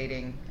Tinder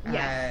dating.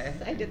 Yes,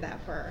 I did that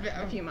for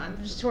a few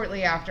months.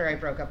 Shortly after I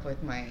broke up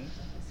with my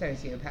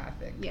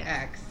sociopathic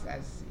ex,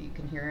 as you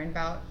can hear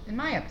in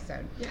my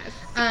episode. Yes.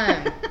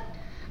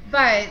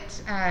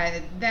 But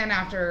then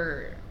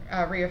after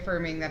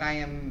reaffirming that I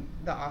am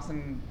the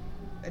awesome,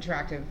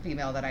 attractive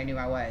female that I knew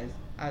I was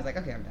like,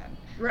 okay, I'm done.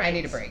 Right. I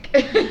need a break.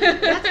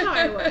 That's how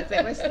I was.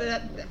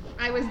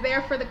 I was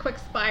there for the quick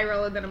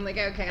spiral, and then I'm like,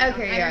 okay, I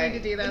don't need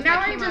to do this.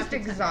 Now I'm just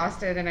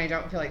exhausted, and I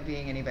don't feel like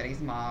being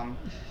anybody's mom,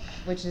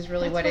 which is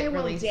really what it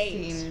really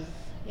seems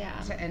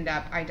to end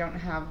up. I don't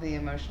have the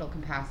emotional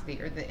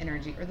capacity or the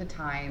energy or the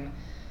time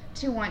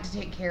to want to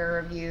take care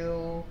of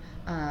you.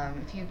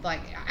 If you'd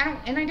like, I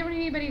don't need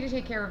anybody to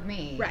take care of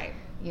me. Right.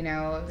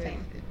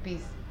 Same. Be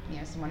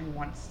someone who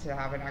wants to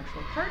have an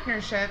actual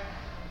partnership.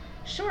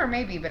 Sure,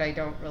 maybe, but I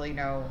don't really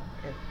know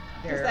if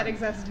there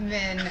are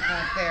men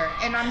out there.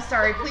 And I'm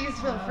sorry, please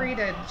feel free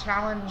to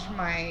challenge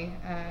my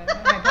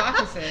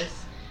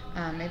hypothesis.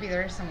 Maybe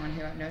there is someone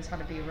who knows how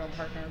to be a real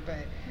partner, but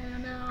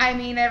I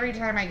mean, every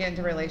time I get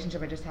into a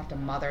relationship, I just have to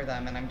mother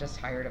them, and I'm just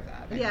tired of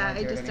that.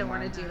 I just don't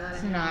want to do that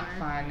anymore. It's not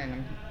fun,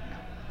 and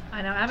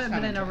I know. I haven't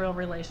been in a real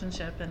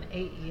relationship in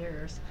 8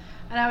 years.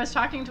 And I was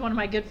talking to one of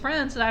my good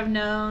friends that I've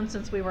known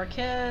since we were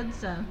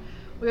kids, and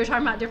we were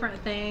talking about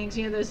different things,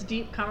 those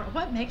deep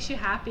what makes you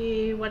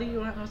happy? What do you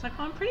want? And I was like,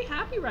 well, I'm pretty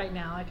happy right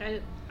now.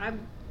 Like, I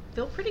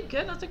feel pretty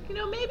good. And I was like,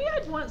 maybe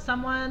I'd want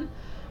someone,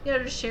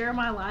 to share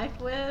my life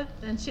with.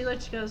 And she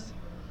goes,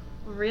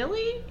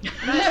 really?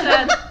 And I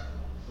said,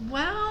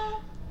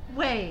 well,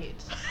 wait.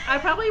 I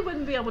probably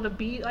wouldn't be able to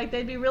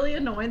they'd be really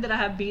annoyed that I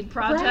have bead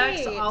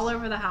projects all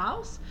over the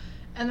house.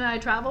 And then I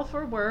travel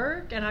for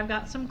work, and I've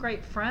got some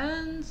great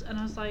friends. And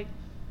I was like,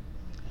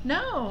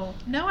 no,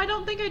 I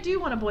don't think I do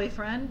want a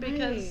boyfriend,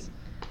 because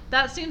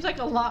that seems like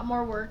a lot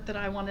more work than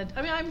I wanted.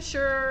 I mean, I'm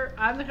sure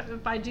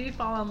if I do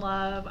fall in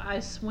love,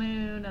 I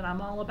swoon and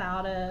I'm all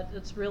about it.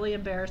 It's really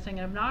embarrassing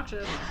and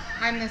obnoxious.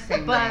 I'm the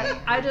same way. But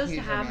I just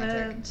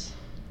haven't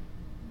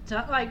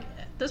done, at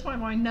this point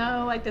I'm going,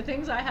 no, the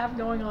things I have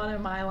going on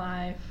in my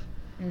life,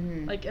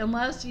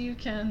 unless you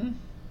can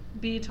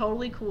be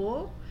totally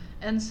cool.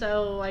 And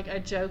so, I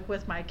joke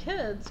with my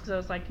kids, because I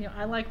was like,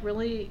 I like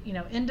really,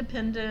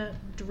 independent,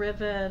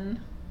 driven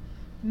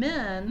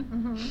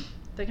men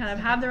that kind of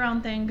have their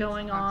own thing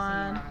going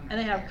on, and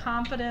they have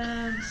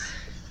confidence.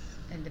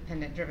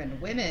 Independent, driven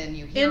women,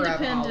 you hear of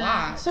a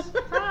lot.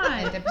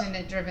 Right.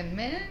 Independent, driven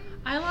men?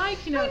 I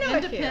like,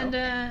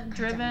 independent,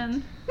 driven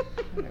men.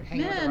 With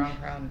the wrong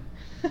crowd.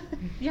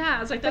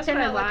 Yeah, it's like But that's they're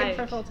what I not looking like.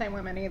 for full-time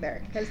women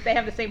either, because they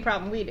have the same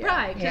problem we do.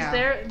 Right, because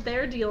Yeah.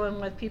 they're dealing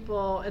with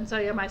people, and so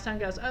yeah, my son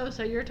goes, "Oh,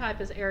 so your type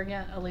is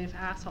arrogant, aloof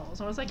assholes."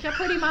 And I was like, "Yeah,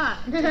 pretty much."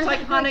 It's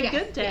like on a Yes,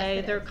 good yes, day,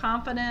 it they're is.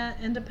 confident,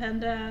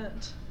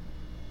 independent,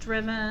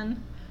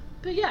 driven,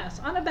 but yes,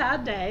 on a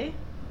bad day,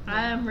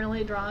 I am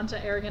really drawn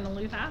to arrogant,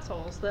 aloof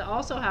assholes that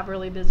also have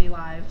really busy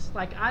lives,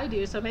 like I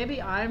do. So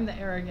maybe I'm the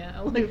arrogant,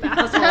 aloof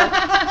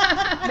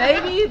asshole.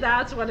 Maybe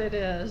that's what it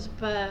is,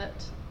 but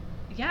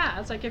yeah,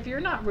 it's like if you're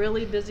not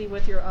really busy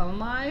with your own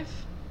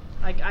life,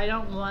 like I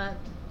don't want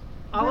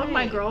all of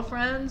my Right.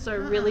 girlfriends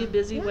are really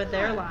busy with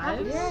their Yeah, have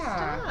lives. your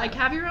Yeah. stuff. Like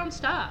have your own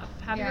stuff,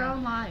 have your Yeah.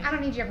 own life. I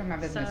don't need you for my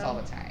business So- all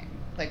the time.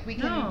 Like we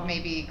can No.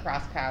 maybe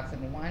cross paths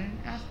in one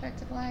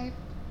aspect of life,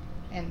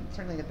 and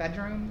certainly the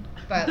bedroom.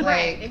 But like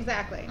Right,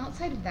 exactly.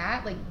 outside of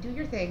that, like do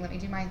your thing. Let me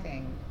do my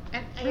thing.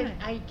 And Right.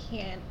 I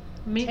can't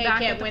Meet take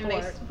back it at the when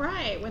fort.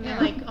 when Yeah. they're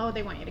like, oh,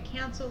 they want you to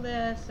cancel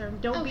this, or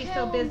don't Oh, be so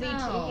hell busy,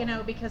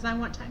 no. because I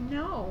want time.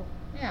 No,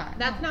 Yeah.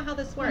 that's no. not how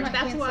this I'm works. not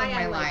That's why canceling I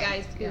my like life.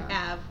 guys who Yeah.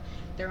 have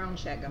their own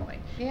shit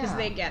going, because Yeah.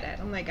 they get it.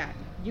 I'm like,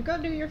 you go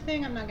do your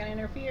thing. I'm not gonna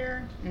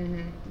interfere, Mm-hmm.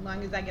 as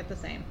long as I get the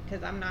same,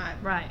 because I'm not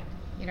Right.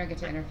 You don't get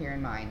to interfere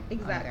in mine.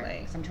 Exactly.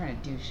 Because I'm trying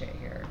to do shit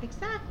here.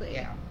 exactly.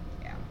 Yeah.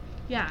 Yeah.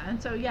 Yeah,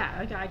 and so yeah,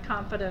 I got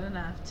confident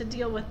enough to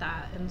deal with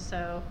that, and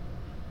so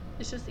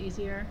it's just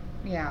easier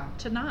Yeah.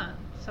 to not.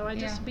 So I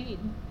just Yeah. beat.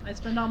 I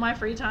spend all my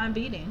free time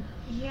beating.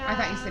 Yeah. I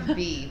thought you said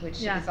be, which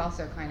Yeah. is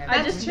also kind of. I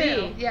That's just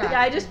true. be. Yeah.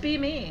 I just be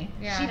me.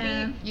 Yeah. She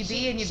And be, You she,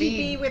 be and you she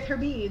be. with her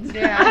beads.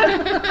 Yeah.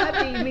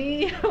 I be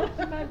me.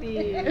 My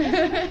bees.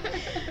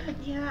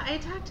 Yeah, I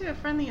talked to a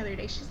friend the other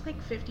day. She's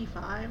like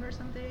 55 or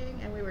something,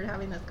 and we were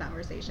having this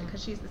conversation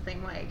because she's the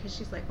same way. Because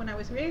she's like, when I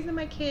was raising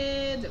my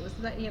kids, it was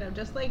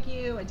just like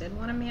you. I didn't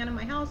want a man in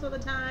my house all the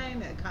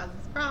time. It causes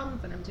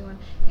problems, and I'm doing,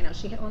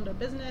 she owned a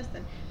business,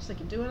 and she's like,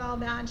 you're doing all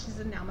that. And she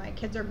said, now my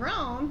kids are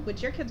grown,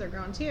 which your kids are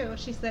grown too.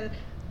 She said,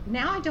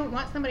 now I don't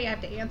want somebody I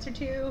have to answer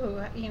to, who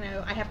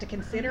I have to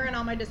consider in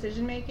all my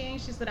decision making.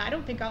 She said, I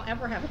don't think I'll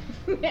ever have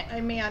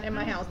a man in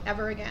my house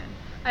ever again.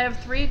 I have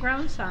 3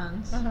 grown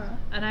sons, Uh-huh.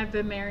 and I've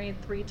been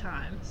married 3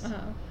 times.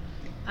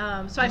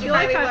 Uh-huh. So I Did you feel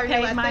like finally I've learn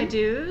your paid my lesson?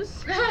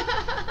 dues.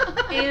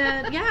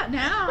 And yeah,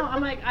 now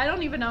I'm like, I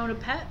don't even own a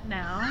pet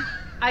now.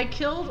 I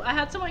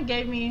had someone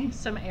gave me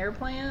some air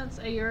plants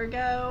a year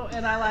ago,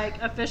 and I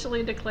like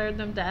officially declared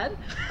them dead.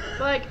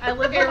 Like I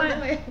live Air with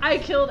plants. I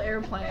killed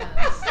air plants.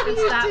 do It's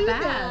you that do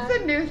bad. that?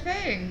 It's a new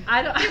thing.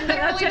 I don't. You That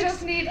literally takes,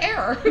 just need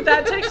air.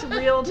 that takes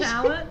real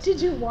talent.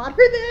 Did you water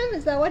them?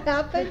 Is that what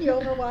happened? You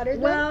overwatered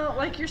them? Well,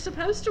 like you're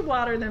supposed to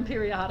water them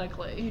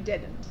periodically. you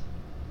didn't.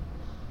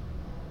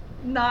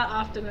 Not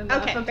often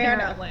enough, Okay, fair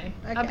enough. apparently.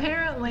 Okay.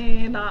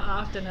 Apparently, not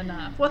often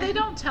enough. Well, they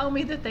don't tell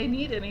me that they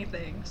need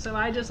anything, so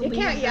I just They leave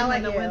can't them yell in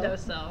at the you.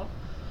 windowsill.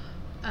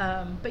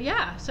 But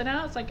yeah, so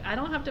now it's like I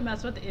don't have to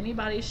mess with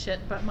anybody's shit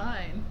but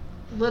mine,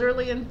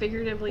 literally and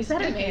figuratively Is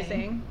that speaking.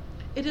 amazing?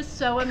 It is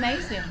so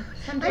amazing.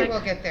 Someday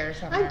we'll get there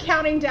somewhere. I'm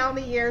counting down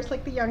the years,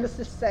 like the youngest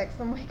is 6.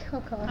 I'm like,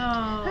 oh god.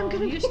 I'm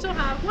Oh, you still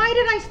have. Why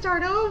did I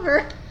start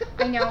over?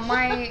 I know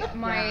my Yeah,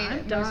 I'm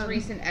most done.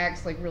 recent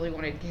ex like really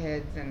wanted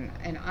kids, and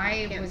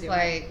I Can't was do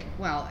like,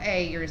 well,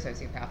 A, you're a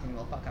sociopath and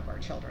you'll fuck up our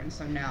children,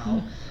 so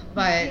no.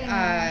 But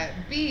Yeah.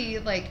 B,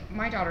 like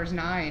my daughter's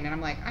 9, and I'm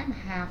like, I'm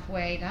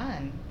halfway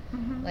done.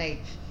 Mhm.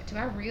 Like, do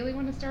I really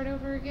want to start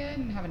over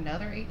again and have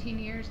another 18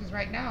 years? Because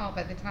right now,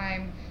 by the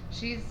time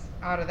she's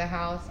out of the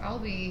house, I'll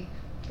be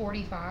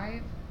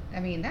 45. I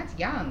mean, that's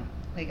young.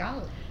 Like,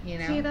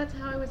 See, that's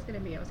how I was going to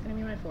be. I was going to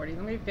be in my 40s.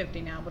 I'm going to be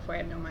 50 now before I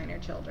have no minor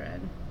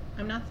children.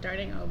 I'm not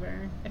starting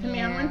over. If a man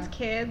Yeah. wants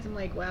kids, I'm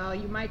like, well,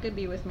 you might could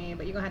be with me,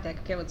 but you're going to have to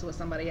have kids with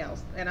somebody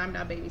else. And I'm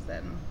not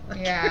babysitting.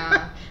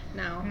 Yeah.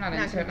 No. I'm not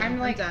into gonna it. be. I'm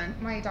like, done.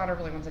 my daughter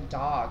really wants a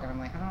dog, and I'm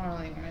like, I don't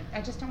really want to.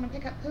 I just don't want to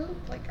pick up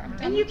poop. Like, I'm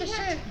done And you with the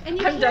can't, shit. and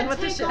you I'm can't done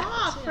with the take shit.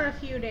 off for Yeah. a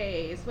few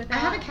days without. I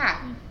have a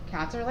cat.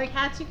 Cats are like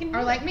Cats you can do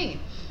are it. like me.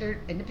 They're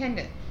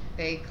independent.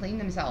 They clean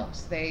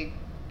themselves. They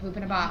poop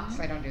in a box.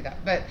 I don't do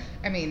that, but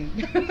I mean.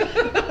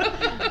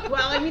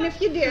 Well, I mean, if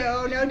you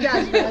do, no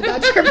judgment.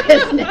 That's your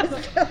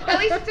business. At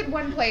least it's in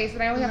one place,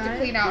 and I only have to Right.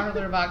 clean out her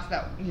litter box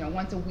that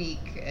once a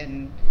week,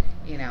 and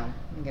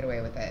and get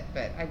away with it.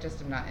 But I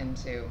just am not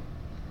into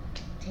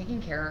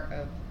taking care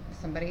of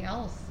somebody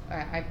else.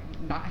 I've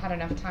not had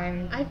enough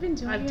time. I've been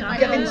doing I've it done my it.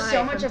 given whole so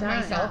life. much I'm of done.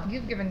 myself.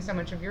 You've given so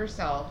much of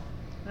yourself.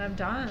 I'm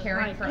done.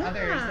 Caring Like, for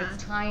others. yeah.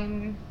 It's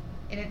time,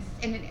 and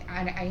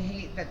I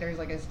hate that there's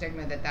like a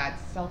stigma that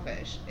that's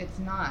selfish. It's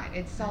not.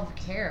 It's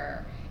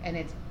self-care, and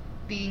it's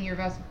being your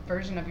best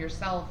version of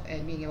yourself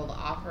and being able to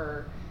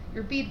offer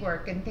your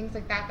beadwork and things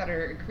like that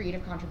are a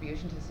creative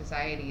contribution to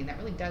society, and that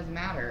really does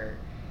matter.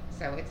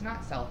 So it's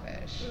not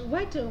selfish.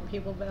 Why don't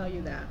people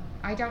value that?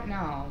 I don't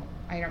know.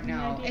 Any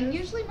And ideas?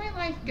 usually my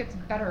life gets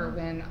better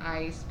when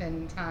I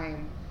spend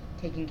time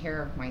taking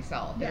care of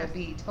myself. Yes. It'll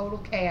be total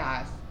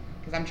chaos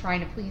because I'm trying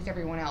to please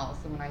everyone else.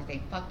 And when I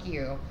say, fuck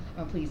you, I'm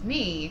going to please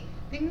me,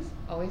 things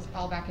always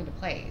fall back into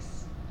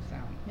place. So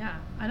Yeah,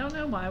 I don't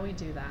know why we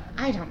do that.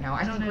 I don't know.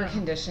 I don't think we're know.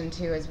 conditioned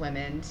to, as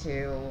women,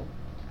 to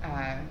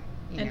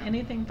And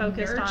anything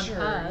focused on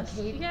nurture us,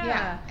 and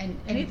yeah. and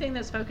Anything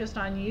that's focused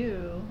on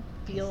you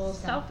feels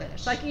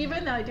selfish. Like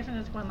even though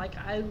different is one, like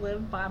I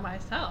live by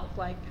myself.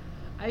 Like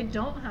I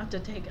don't have to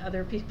take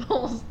other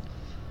people's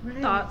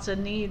thoughts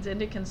and needs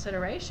into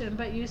consideration,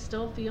 but you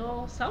still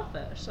feel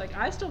selfish. Like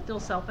I still feel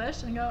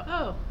selfish and go,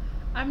 oh,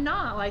 I'm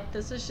not, like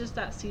this is just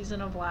that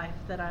season of life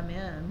that I'm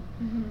in.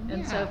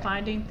 And so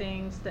finding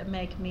things that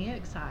make me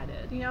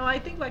excited. You know, I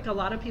think like a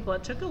lot of people,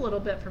 it took a little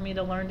bit for me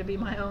to learn to be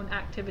my own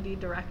activity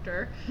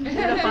director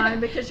to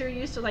find, because you're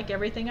used to like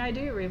everything I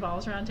do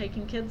revolves around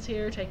taking kids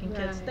here, taking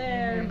kids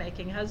there,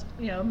 making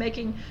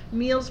making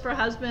meals for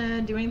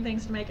husband, doing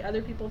things to make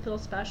other people feel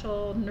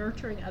special,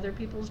 nurturing other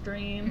people's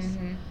dreams.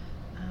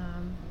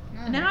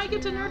 And now I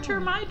get to nurture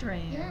my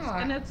dreams.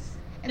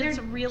 And it's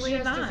really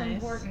just nice. as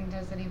important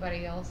as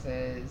anybody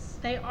else's.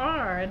 They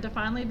are, and to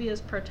finally be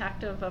as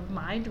protective of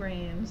my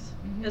dreams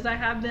as I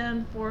have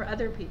been for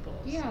other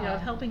people's. You know,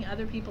 helping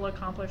other people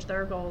accomplish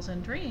their goals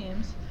and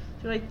dreams.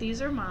 So like,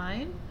 these are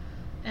mine,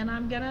 and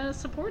I'm gonna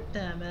support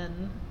them,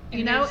 and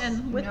you know,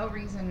 and with no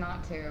reason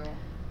not to.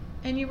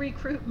 And you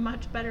recruit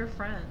much better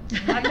friends.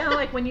 I know,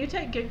 like when you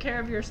take good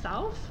care of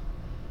yourself,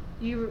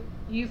 you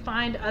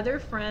find other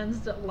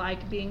friends that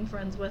like being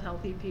friends with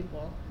healthy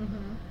people.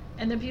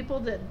 And the people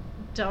that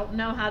don't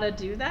know how to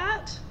do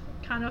that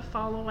kind of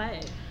fall away.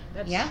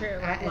 That's true.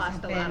 I've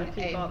lost a lot of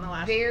people in the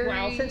last,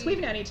 well, since we've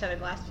known each other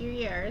the last few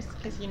years,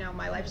 because, you know,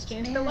 my life's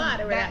changed a lot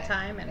over that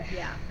time, and I've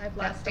lost a lot.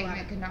 That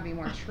statement could not be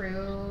more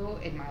true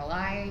in my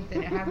life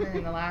than it has been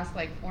in the last,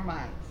 4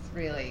 months,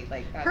 really.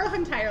 Her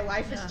entire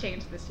life has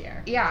changed this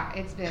year. Yeah,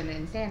 it's been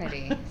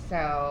insanity.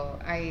 So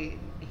I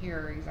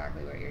hear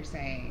exactly what you're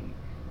saying.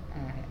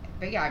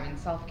 But yeah, I mean,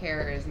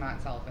 self-care is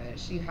not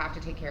selfish. You have to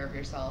take care of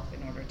yourself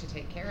in order to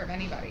take care of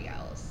anybody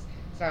else.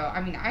 So,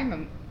 I mean, I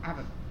have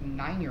a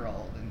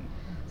 9-year-old, and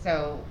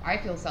so I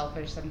feel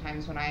selfish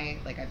sometimes when I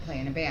play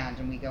in a band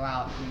and we go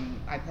out and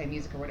I play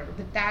music or whatever,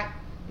 but that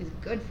is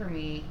good for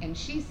me, and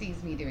she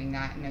sees me doing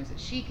that and knows that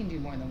she can do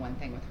more than one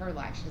thing with her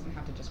life. She doesn't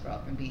have to just grow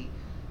up and be,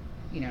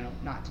 you know,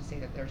 not to say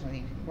that there's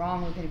anything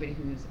wrong with anybody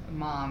who's a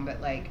mom, but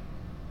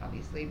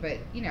obviously, but,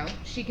 you know,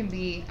 she can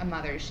be a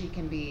mother, she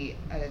can be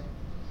a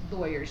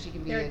lawyer, she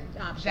can be a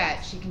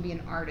vet, she can be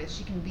an artist,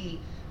 she can be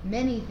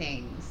many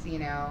things, you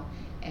know.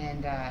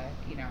 And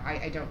you know,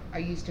 I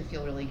used to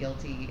feel really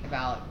guilty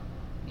about,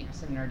 you know,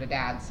 sending her to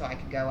dad so I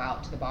could go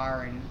out to the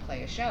bar and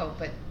play a show,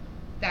 but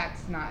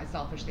that's not a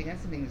selfish thing.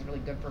 That's something that's really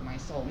good for my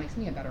soul. It makes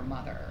me a better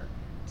mother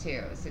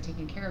too. So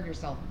taking care of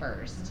yourself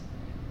first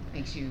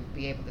makes you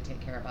be able to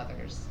take care of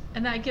others.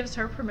 And that gives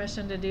her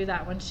permission to do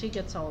that when she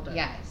gets older.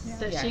 Yes.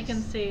 That she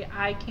can see,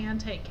 I can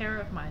take care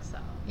of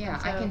myself. Yeah,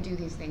 so I can do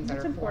these things that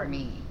are important. for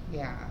me.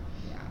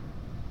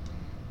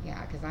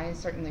 Yeah, because I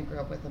certainly grew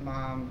up with a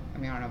mom. I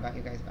mean, I don't know about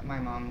you guys, but my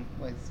mom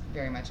was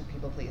very much a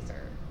people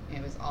pleaser.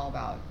 It was all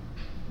about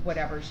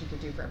whatever she could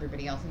do for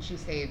everybody else, and she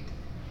saved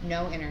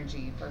no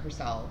energy for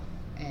herself,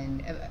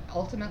 and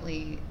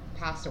ultimately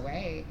passed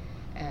away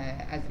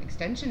as an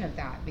extension of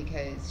that,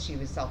 because she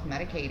was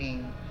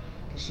self-medicating,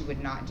 because she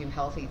would not do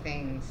healthy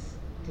things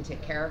to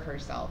take care of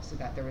herself, so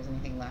that there was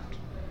anything left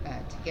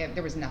to give.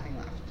 There was nothing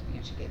left. You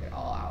know, she gave it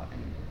all out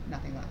and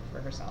nothing left for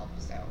herself.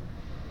 So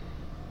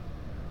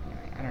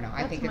anyway, I don't know.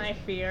 I think my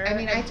fear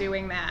of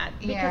doing that,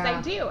 because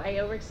I do. I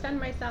overextend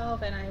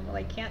myself, and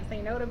I can't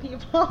say no to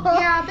people.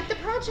 Yeah, but the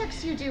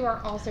projects you do are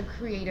also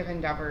creative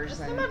endeavors.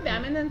 Some of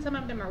them, and then some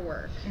of them are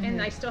work,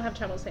 and I still have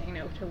trouble saying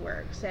no to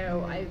work.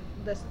 So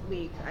this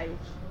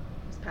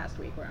past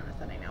week, we're on a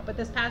Sunday now, but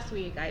this past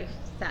week I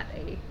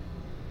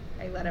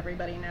let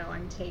everybody know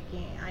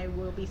I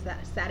will be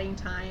setting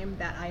time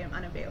that I am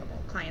unavailable.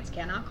 Clients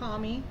cannot call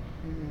me.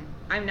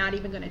 I'm not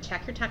even going to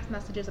check your text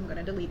messages. I'm going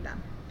to delete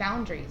them.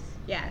 Boundaries.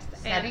 Yes.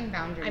 Setting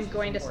boundaries. I'm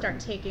going to start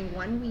taking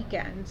one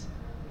weekend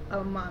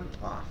a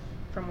month off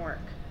from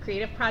work.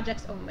 Creative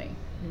projects only.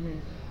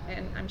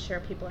 And I'm sure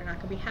people are not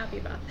going to be happy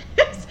about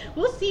this.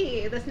 We'll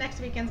see. This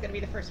next weekend's going to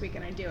be the first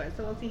weekend I do it,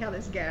 so we'll see how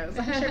this goes.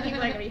 I'm sure people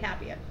are going to be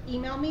happy.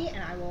 Email me,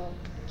 and I will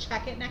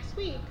check it next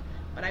week.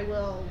 But I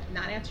will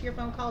not answer your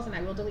phone calls, and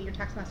I will delete your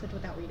text message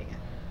without reading it.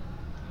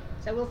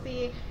 So we'll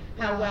see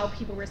how well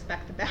people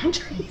respect the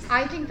boundaries.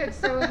 I think that's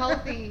so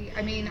healthy.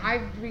 I mean,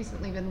 I've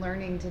recently been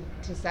learning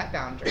to set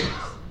boundaries.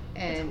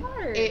 And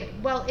it's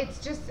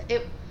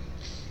hard.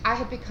 I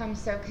had become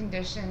so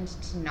conditioned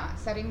to not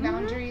setting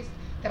boundaries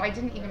that I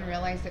didn't even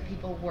realize that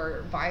people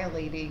were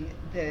violating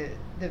the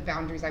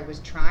boundaries I was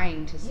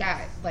trying to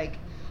set. Yes.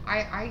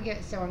 I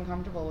get so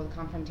uncomfortable with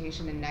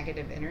confrontation and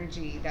negative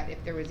energy that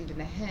if there was even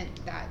the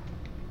hint that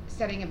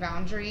setting a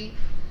boundary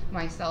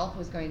myself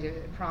was going to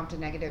prompt a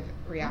negative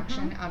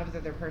reaction out of the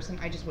other person,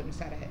 I just wouldn't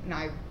set it, and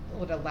I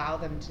would allow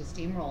them to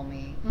steamroll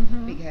me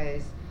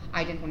because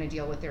I didn't want to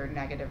deal with their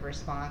negative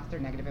response, their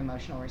negative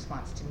emotional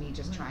response to me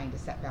just trying to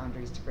set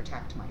boundaries to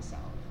protect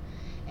myself.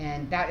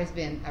 And that has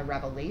been a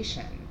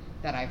revelation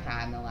that I've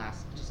had in the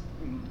last just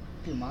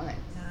few months.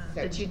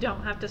 So that you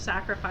don't have to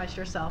sacrifice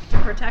yourself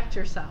to protect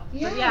yourself.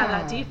 But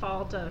that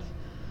default of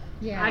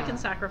Yeah. I can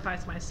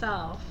sacrifice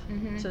myself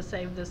Mhm. to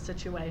save this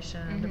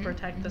situation, to Mhm,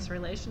 protect this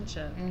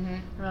relationship. Mhm.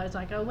 And realize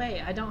like, oh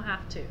wait, I don't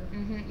have to.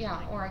 Mhm. Yeah.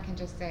 Or I can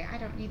just say, I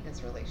don't need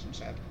this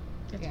relationship.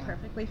 It's Yeah.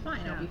 perfectly fine.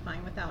 Yeah. I'll be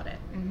fine without it.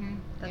 Mhm.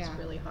 That's Yeah.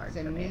 really hard It's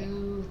a for me.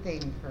 new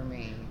thing for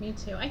me. Me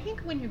too. I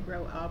think when you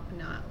grow up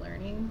not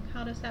learning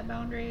how to set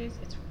boundaries,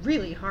 it's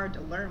really hard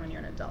to learn when you're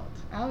an adult.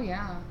 Oh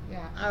yeah.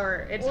 Yeah.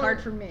 Or it's Or-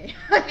 hard for me.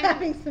 I'm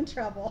having some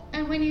trouble.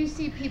 And when you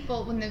see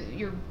people, when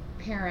your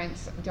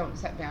parents don't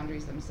set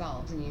boundaries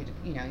themselves, and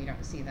you know you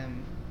don't see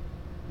them,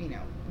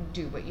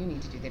 do what you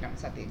need to do. They don't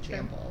set the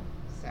example.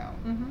 So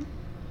Mm-hmm.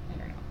 I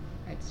don't know.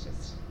 It's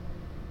just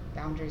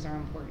boundaries are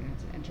important.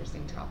 It's an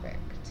interesting topic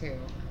too,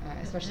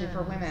 especially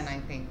for women. is. I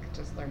think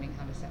just learning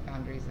how to set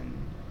boundaries and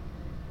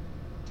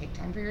take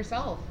time for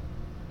yourself.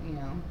 That's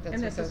And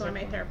what this those is why are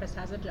my for. therapist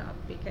has a job,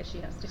 because she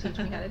has to teach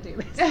me how to do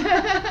this.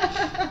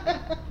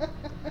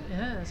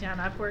 Yes, yeah,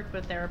 and I've worked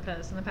with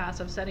therapists in the past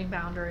of setting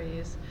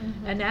boundaries. Mhm.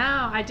 And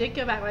now I did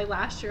go back, like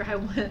last year I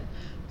went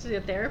to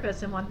the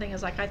therapist, and one thing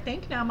is like, I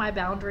think now my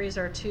boundaries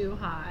are too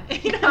high.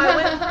 I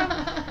went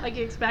from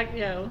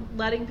like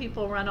letting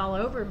people run all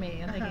over me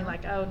and thinking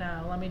like, oh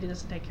no, let me do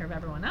this and take care of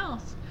everyone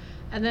else.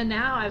 And then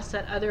now I've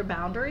set other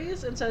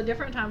boundaries, and so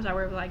different times I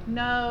were like,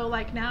 no,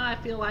 like now I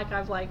feel like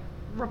I've like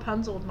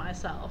Rapunzeled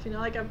myself,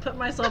 like I've put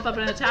myself up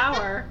in a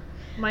tower.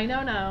 I'm like,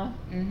 no,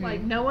 Mhm.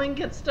 like no one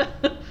gets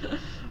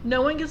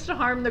to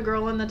harm the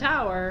girl in the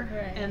tower.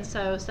 Right. And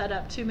so set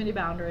up too many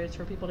boundaries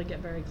for people to get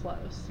very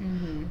close.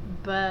 Mhm.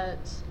 But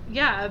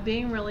yeah,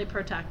 being really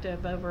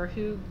protective over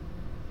who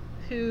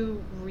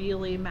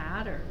really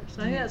matters.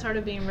 And I think that's part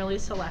of being really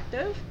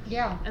selective.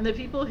 Yeah. And the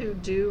people who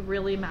do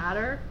really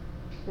matter.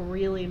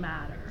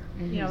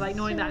 Mhm. Like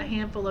knowing that So-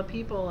 handful of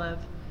people of,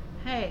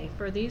 hey,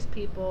 for these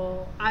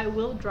people, I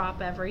will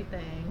drop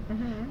everything.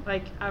 Mm-hmm.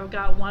 Like, I've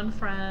got one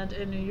friend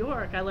in New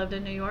York. I lived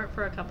in New York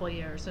for a couple of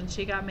years, and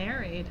she got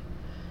married.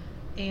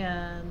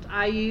 And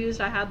I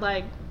had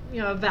like,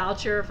 a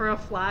voucher for a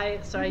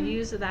flight, so I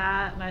used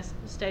that, and I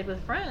stayed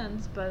with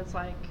friends. But it's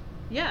like,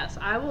 yes,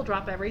 I will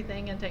drop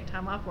everything and take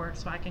time off work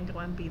so I can go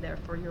and be there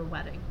for your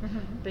wedding,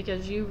 Mm-hmm.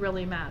 because you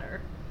really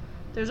matter.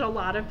 There's a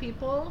lot of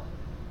people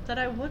that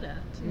I wouldn't.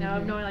 Of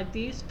Mhm. knowing like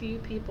these few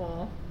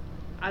people,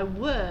 I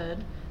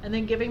would, and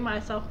then giving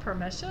myself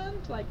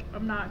permission, like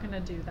I'm not going to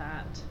do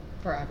that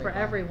For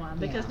everyone.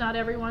 because Yeah. not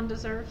everyone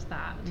deserves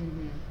that.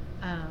 Mhm.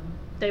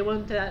 They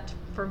want that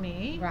for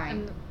me, Right.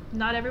 and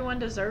not everyone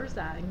deserves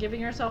that. And giving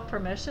yourself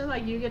permission,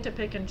 like you get to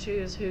pick and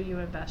choose who you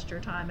invest your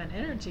time and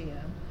energy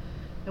in.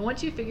 And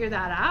once you figure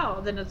that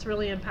out, then it's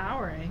really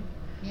empowering.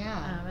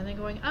 Yeah. And then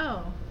going,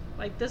 oh,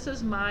 like this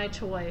is my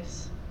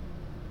choice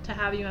to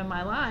have you in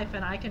my life,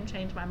 and I can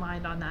change my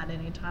mind on that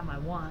anytime I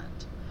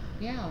want.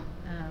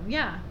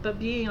 Yeah. But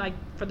being like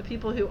for the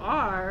people who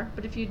are,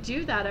 but if you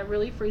do that, it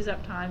really frees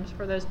up times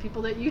for those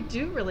people that you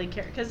do really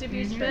care. Because if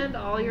you Mhm. spend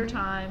all your Mhm.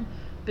 time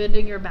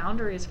bending your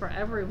boundaries for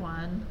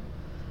everyone,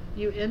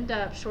 you end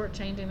up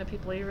shortchanging the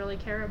people you really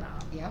care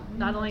about. Yep.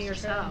 Not only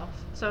That's yourself.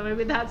 So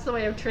maybe that's the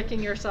way of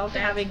tricking yourself to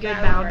That's- having good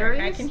that would work.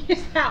 boundaries. I can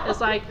use that It's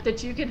one. like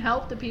that you can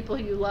help the people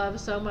you love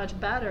so much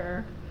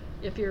better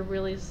if you're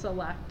really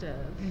selective.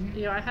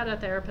 Mhm. I had a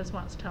therapist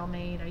once tell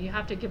me, you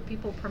have to give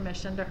people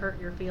permission to hurt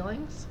your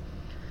feelings.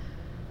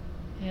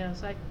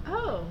 It's like,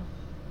 oh,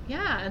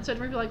 yeah. And so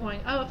maybe like going,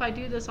 oh, if I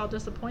do this, I'll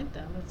disappoint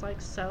them. It's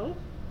like, so?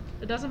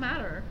 It doesn't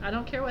matter. I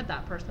don't care what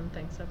that person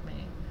thinks of me.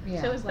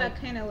 Yeah. So is like-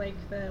 that kind of like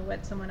the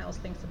what someone else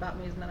thinks about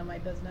me is none of my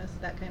business?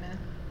 That kind of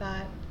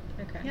thought.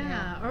 Okay.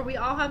 Yeah, or we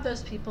all have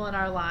those people in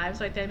our lives,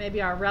 like they may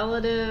be our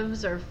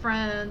relatives or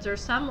friends or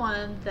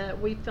someone that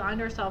we find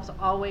ourselves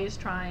always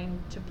trying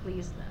to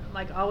please them.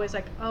 Like always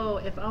like, oh,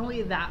 if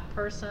only that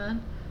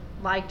person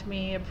liked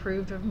me,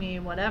 approved of me,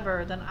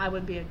 whatever, then I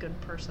would be a good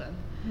person.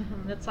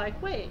 Mhm. And it's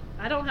like, wait,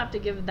 I don't have to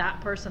give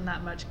that person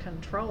that much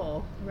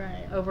control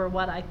Right. over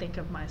what I think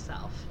of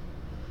myself.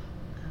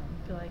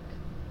 Be like,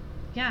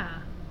 yeah,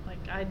 like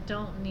I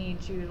don't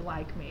need you to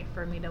like me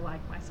for me to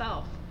like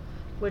myself.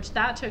 Which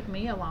that took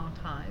me a long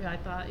time. I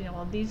thought,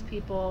 well, these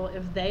people,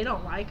 if they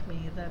don't like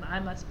me, then I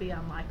must be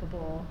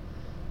unlikable.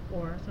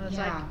 Or so it's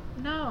Yeah. like,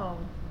 no.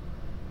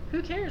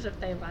 Who cares if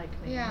they like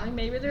me? Yeah. Like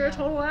maybe they're Yeah. a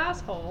total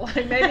asshole.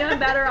 Like maybe I'm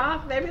better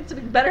off. Maybe it's a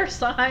better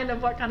sign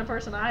of what kind of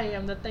person I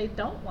am that they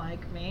don't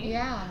like me.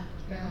 Yeah.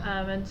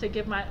 Yeah. And to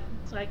give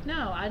it's like,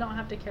 no, I don't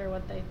have to care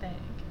what they think.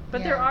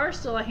 But there Yeah. are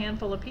still a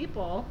handful of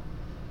people,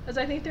 as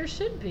I think there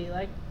should be.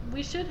 Like,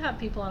 we should have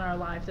people in our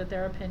life that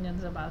their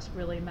opinions of us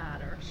really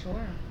matter.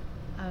 Sure.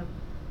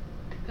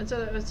 And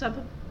so there was some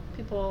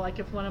people, like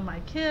if one of my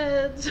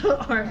kids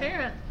or a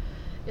parent,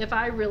 if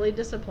I really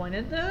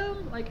disappointed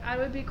them, like I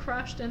would be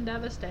crushed and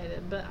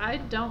devastated. But I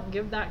don't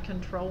give that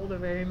control to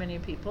very many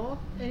people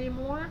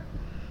anymore,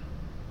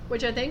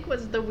 which I think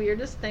was the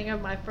weirdest thing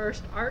of my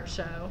first art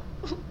show,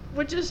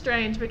 which is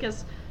strange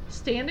because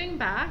standing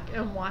back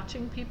and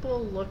watching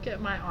people look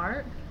at my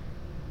art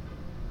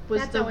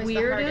was That's the always the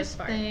hardest weirdest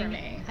part for thing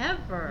me.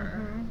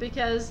 ever Mhm.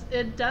 because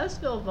it does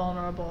feel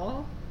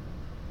vulnerable.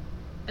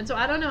 And so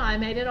I don't know, I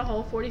made it a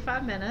whole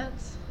 45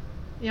 minutes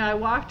I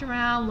walked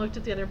around, looked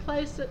at the other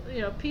places,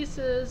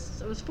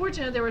 pieces. I was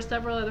fortunate there were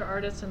several other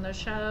artists in the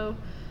show.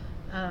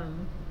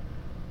 And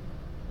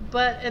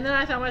then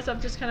I found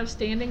myself just kind of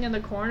standing in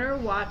the corner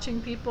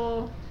watching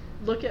people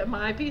look at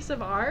my piece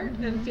of art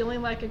and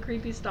feeling like a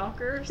creepy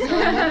stalker. So I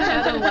went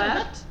ahead and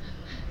left.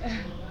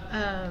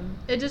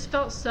 It just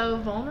felt so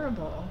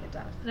vulnerable. It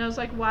does. And I was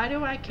like, why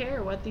do I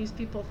care what these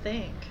people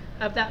think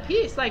of that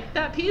piece? Like,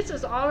 that piece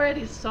is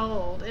already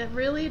sold. It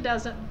really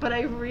doesn't, but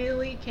I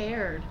really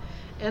cared.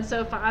 And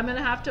so if I'm going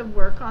to have to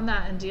work on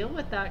that and deal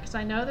with that, because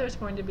I know there's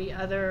going to be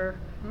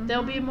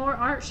there'll be more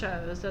art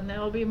shows and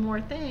there'll be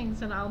more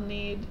things, and I'm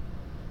going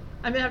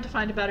to have to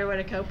find a better way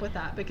to cope with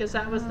that, because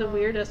that was the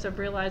weirdest of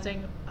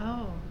realizing,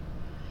 and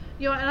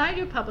I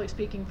do public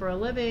speaking for a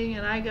living,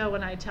 and I go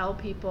and I tell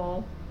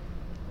people,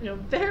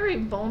 very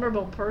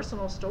vulnerable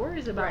personal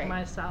stories about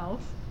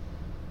myself.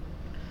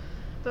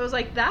 But I was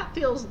like, that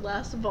feels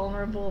less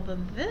vulnerable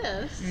than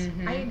this.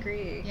 Mm-hmm. I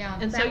agree. Yeah.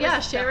 And That so, was the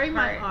sharing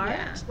my part,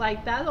 art,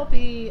 like, that'll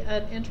be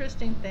an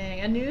interesting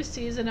thing, a new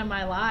season in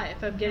my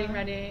life of getting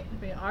ready to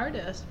be an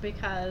artist,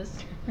 because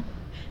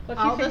Well, if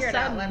all you of a figure it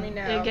out, sudden, let me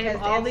know. it gave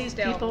 'cause all it's these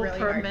still people really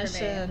hard for me.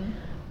 permission.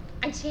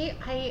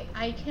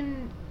 I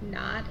can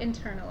not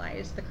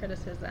internalize the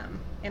criticism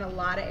in a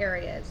lot of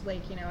areas.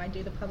 Like, I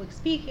do the public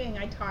speaking,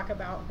 I talk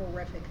about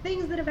horrific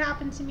things that have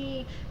happened to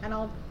me, and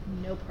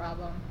no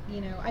problem.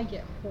 I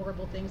get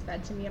horrible things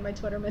said to me in my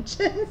Twitter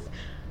mentions.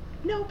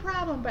 No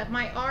problem. But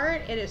my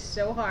art, it is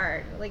so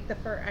hard. Like,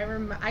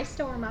 I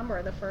still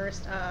remember the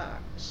first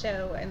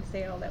show and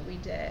sale that we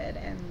did,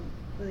 and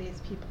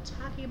these people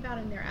talking about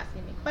it, and they're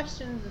asking me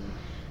questions,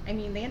 and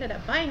they ended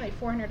up buying like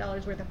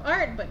 $400 worth of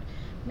art, but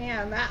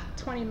man, that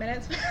 20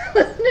 minutes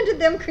listening to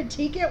them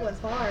critique it was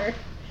hard.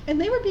 And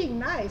they were being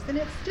nice, and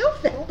it still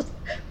felt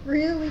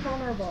really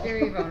vulnerable.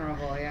 Very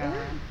vulnerable, yeah.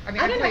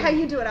 I don't know how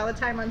you do it all the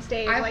time on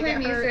stage. I like, play it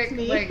music, hurts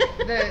me. like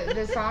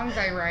the songs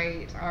I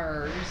write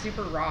are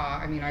super raw.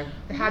 I mean, I've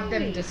had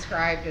them Right.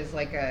 described as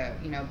like a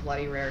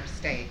bloody rare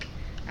steak,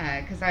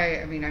 because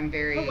I'm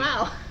very. Oh,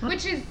 wow.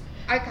 Which is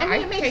I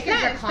it makes take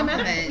sense. as a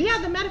compliment.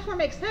 The metaphor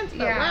makes sense,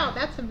 but Yeah. wow,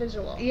 that's a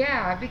visual.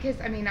 Yeah, because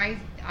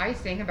I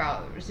sing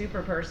about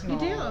super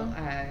personal You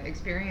do.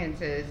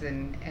 experiences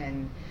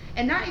and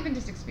not even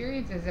just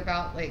experiences,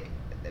 about like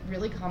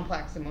really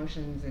complex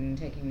emotions, and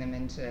taking them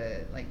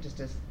into like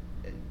just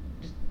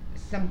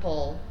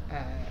simple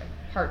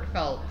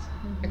heartfelt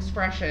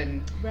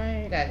expression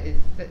Right. that is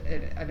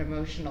an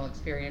emotional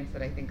experience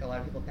that I think a lot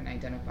of people can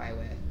identify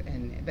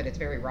with, but it's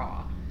very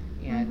raw.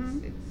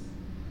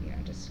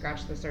 It's just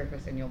scratch the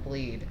surface and you'll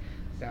bleed.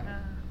 So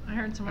I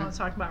heard someone was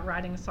talking about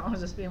writing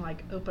songs as being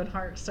like open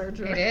heart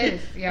surgery. It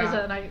is,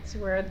 yeah. And I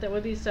swear that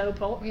would be so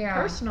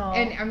personal.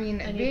 And and you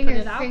being put a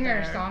it out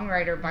there.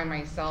 singer-songwriter by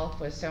myself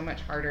was so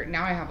much harder.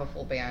 Now I have a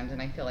full band,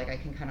 and I feel like I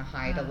can kind of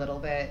hide a little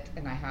bit,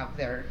 and I have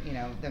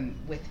them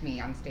with me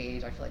on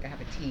stage. I feel like I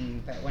have a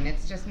team. But when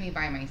it's just me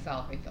by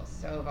myself, I feel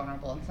so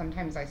vulnerable, and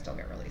sometimes I still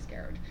get really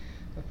scared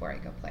before I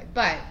go play.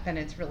 But then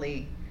it's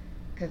really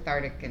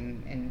cathartic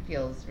and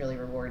feels really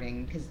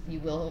rewarding, because you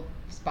will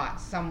spot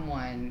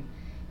someone.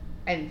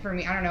 And for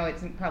me, I don't know,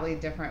 it's probably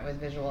different with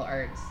visual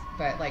arts,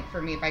 but like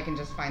for me, if I can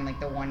just find like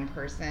the one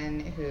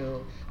person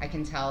who I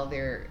can tell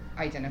they're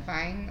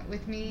identifying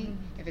with me,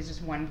 if it's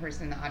just one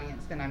person in the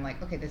audience, then I'm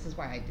like, okay, this is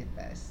why I did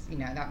this.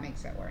 That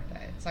makes it worth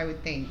it. So I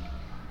would think,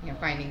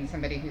 finding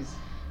somebody who's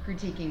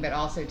critiquing but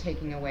also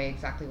taking away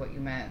exactly what you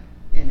meant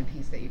in the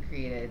piece that you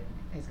created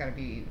has got to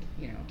be,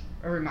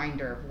 a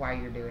reminder of why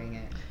you're doing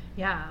it.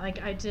 Yeah,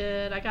 like I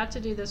got to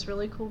do this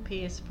really cool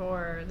piece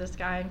for this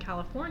guy in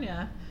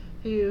California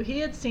who he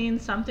had seen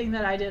something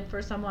that I did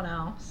for someone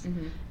else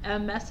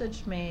and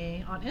messaged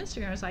me on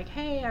Instagram. Was like,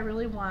 hey, I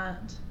really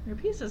want your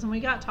pieces. And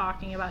we got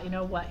talking about,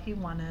 what he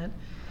wanted.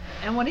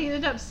 And what he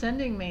ended up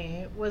sending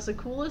me was the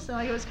coolest, and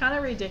like it was kind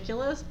of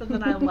ridiculous, but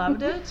then I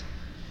loved it.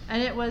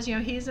 And it was,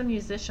 he's a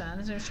musician.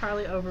 His name's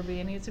Charlie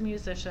Overby, and he's a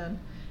musician.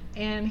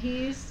 And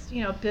he's,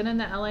 been in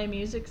the LA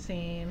music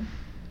scene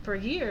for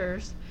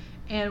years,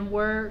 and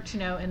worked,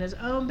 in his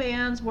own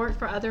bands, worked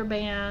for other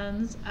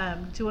bands,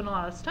 doing a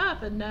lot of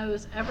stuff, and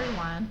knows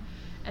everyone.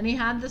 And he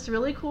had this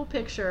really cool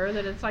picture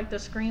that it's like the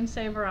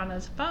screensaver on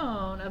his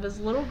phone of his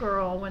little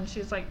girl when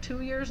she's like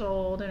 2 years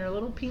old in her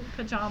little pink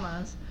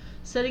pajamas,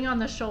 sitting on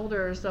the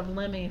shoulders of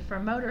Lemmy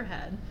from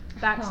Motorhead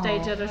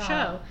backstage at a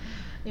show.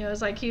 It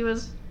was like he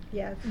was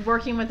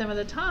working with them at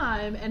the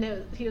time,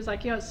 and he was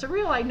like, it's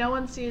surreal. Like, no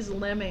one sees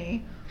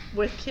Lemmy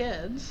with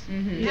kids,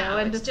 No,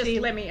 and it's to just see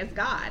Lemmy is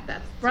God.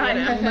 That's right.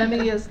 And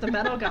Lemmy is the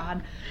metal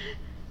god,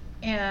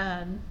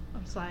 and I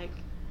was like,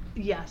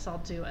 yes, I'll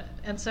do it.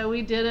 And so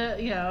we did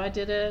it. I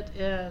did it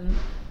in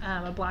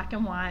a black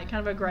and white,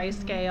 kind of a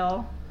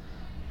grayscale.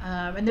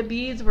 And the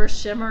beads were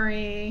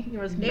shimmery. It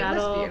was metal. It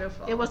was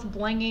beautiful. It was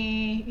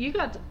blingy. You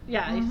got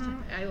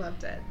I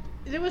loved it.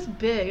 It was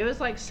big. It was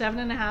like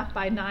 7.5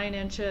 by 9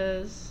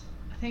 inches.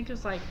 I think it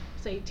was like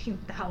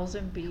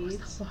 18,000 beads.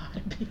 It was a lot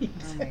of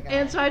beads. Oh my God.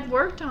 And so I'd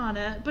worked on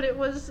it, but it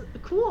was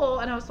cool,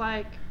 and I was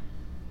like,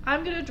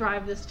 I'm gonna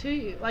drive this to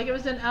you. Like, it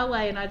was in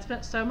LA, and I'd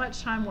spent so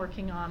much time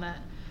working on it,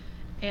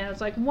 And it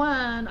was like,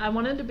 one, I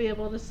wanted to be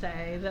able to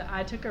say that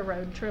I took a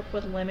road trip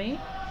with Lemmy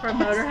from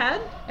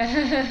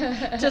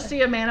Motorhead to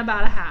see a man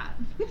about a hat.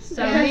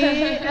 So me She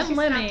and stopped to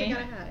Lemmy, get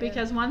a hat, yeah.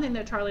 because one thing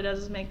that Charlie does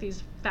is make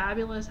these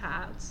fabulous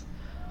hats.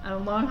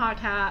 Lone Hawk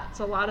hats,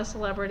 a lot of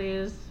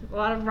celebrities, a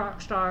lot of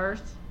rock stars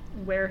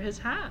wear his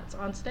hats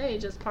on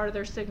stage as part of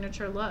their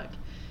signature look.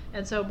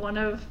 And so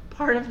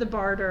part of the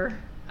barter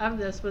of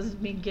this was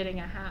me getting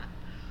a hat.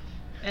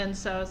 And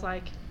so I was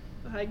like,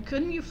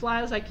 couldn't you fly?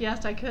 I was like,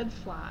 yes, I could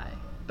fly.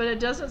 But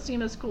it doesn't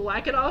seem as cool. I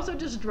could also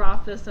just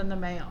drop this in the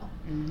mail.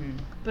 Mm-hmm.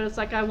 But it's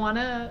like,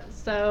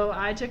 so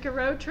I took a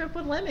road trip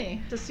with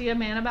Lemmy to see a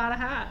man about a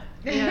hat.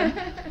 And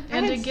I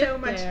to had get so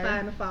much there,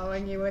 fun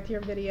following you with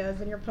your videos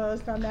and your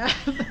posts on that.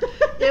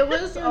 It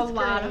was a great.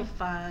 lot of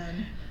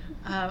fun.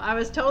 I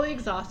was totally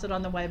exhausted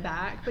on the way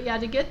back. But yeah,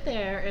 to get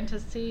there and to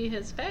see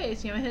his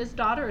face, his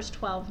daughter is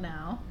 12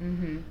 now.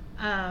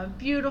 Mm-hmm.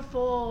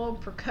 Beautiful,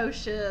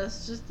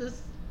 precocious, just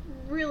this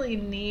really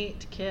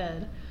neat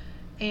kid.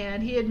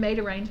 And he had made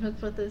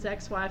arrangements with his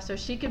ex-wife so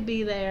she could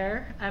be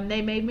there.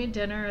 They made me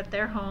dinner at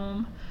their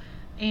home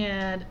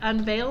and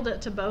unveiled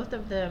it to both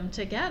of them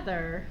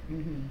together.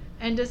 Mm-hmm.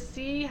 And to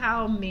see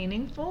how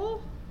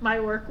meaningful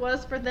my work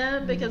was for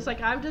them, because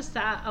I've just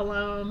sat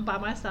alone by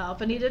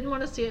myself, and he didn't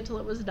want to see it till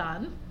it was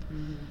done.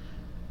 Mm-hmm.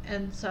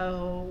 And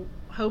so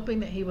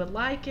hoping that he would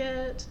like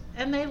it,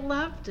 and they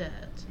loved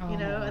it,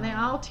 and they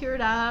all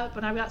teared up,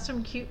 and I've got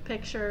some cute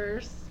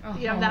pictures, and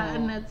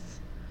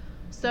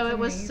it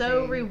was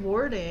so amazing.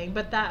 rewarding,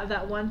 but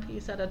that one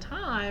piece at a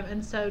time.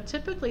 And so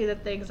typically the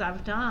things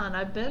I've done,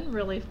 I've been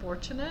really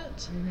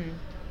fortunate.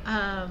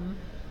 Mm-hmm.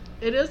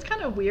 It is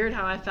kind of weird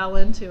how I fell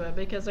into it,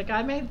 because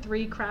I made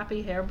 3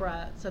 crappy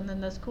hairbrets and then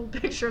this cool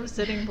picture of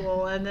Sitting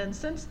Bull, and then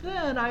since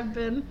then I've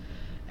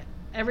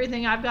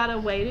got a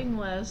waiting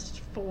list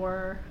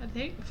for I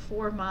think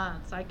 4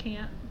 months. I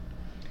can't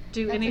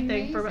do That's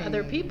anything for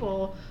other amazing.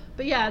 people.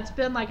 But yeah, it's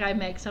been I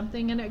make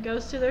something and it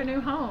goes to their new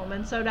home.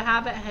 And so to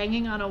have it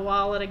hanging on a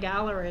wall at a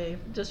gallery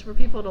just for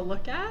people to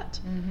look at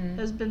Mm-hmm.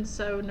 has been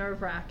so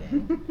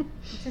nerve-wracking.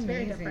 It's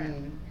very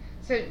amazing.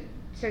 different.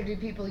 So do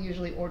people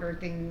usually order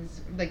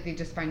things, they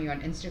just find you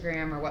on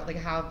Instagram, or what?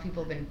 How have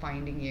people been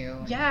finding you?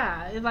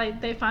 Yeah,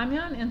 they find me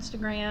on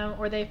Instagram,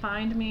 or they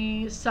find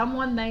me,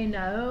 someone they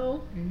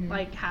know, Mm-hmm.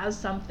 has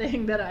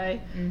something that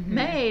I Mm-hmm.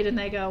 made, and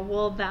they go,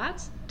 well,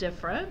 that's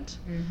different.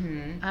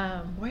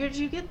 Mm-hmm. Where did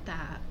you get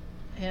that?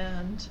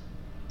 And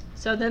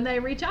so then they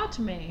reach out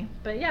to me.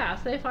 But yeah,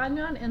 so they find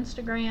me on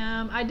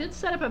Instagram. I did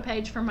set up a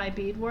page for my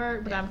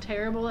beadwork, but I'm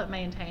terrible at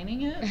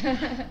maintaining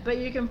it. But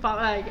you can follow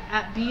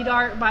at Bead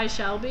Art by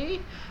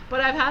Shelby.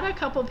 But I've had a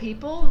couple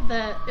people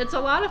that it's a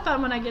lot of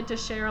fun when I get to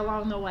share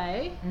along the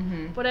way.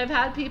 Mm-hmm. But I've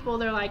had people,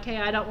 they're like, hey,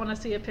 I don't want to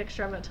see a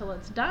picture of it till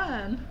it's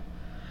done.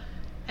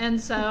 And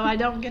so I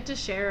don't get to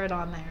share it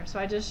on there. So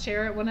I just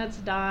share it when it's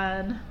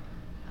done.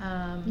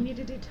 You need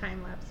to do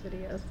time-lapse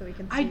videos so we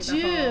can see I the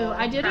do. whole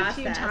I did process.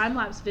 a few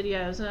time-lapse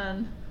videos,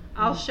 and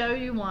I'll show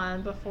you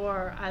one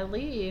before I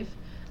leave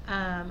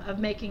of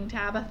making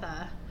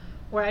Tabitha,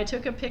 where I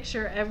took a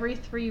picture every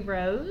 3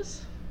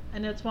 rows,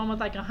 and it's one with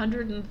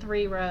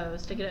 103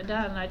 rows to get it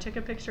done. And I took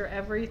a picture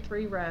every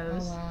 3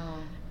 rows. Oh, wow.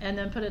 And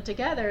then put it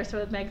together so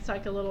it makes a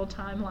little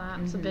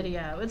time-lapse Mhm.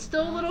 video. It's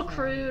still a little Awesome.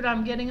 crude.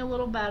 I'm getting a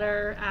little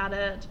better at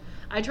it.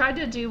 I tried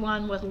to do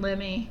one with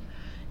Lemmy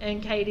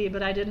and Katie,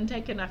 but I didn't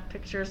take enough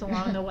pictures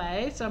along the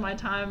way, so my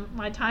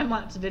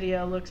time-lapse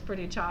video looks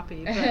pretty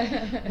choppy.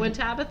 But with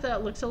Tabitha,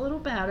 it looks a little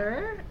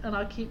better, and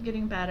I'll keep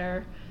getting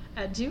better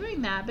at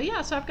doing that. But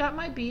yeah, so I've got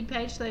my bead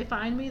page, so they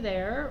find me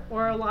there,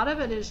 or a lot of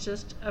it is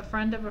just a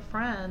friend of a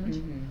friend.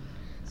 Mm-hmm.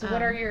 So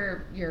what are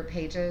your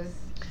pages?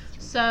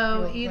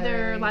 So Real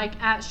either quick.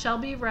 at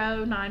Shelby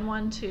Row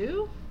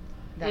 912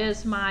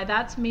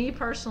 that's me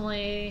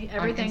personally.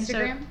 Everything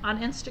Instagram? So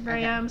on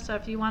Instagram. Okay. So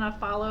if you want to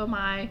follow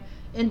my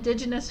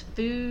indigenous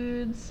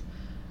foods,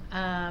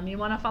 you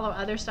want to follow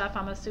other stuff.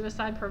 I'm a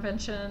suicide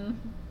prevention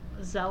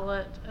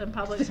zealot and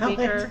public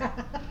speaker.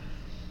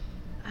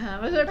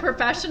 I'm a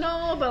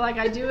professional, but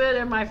I do it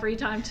in my free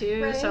time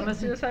too. Right. So I'm a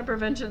suicide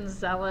prevention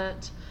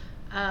zealot.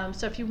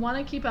 So if you want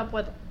to keep up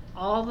with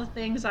all the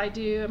things I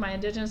do in my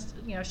indigenous,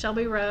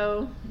 Shelby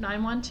Row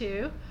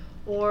 912,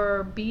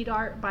 or Bead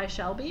Art by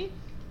Shelby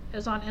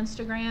is on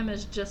Instagram,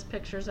 is just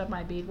pictures of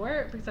my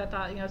beadwork, because I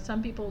thought,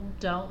 some people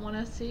don't want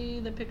to see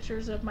the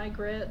pictures of my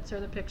grits or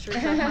the pictures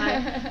of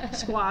my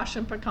squash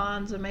and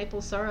pecans and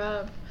maple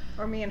syrup.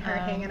 Or me and her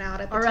hanging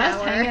out at the or tower.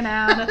 us hanging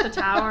out at the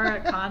tower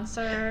at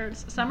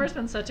concerts. Summer's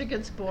been such a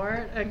good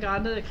sport and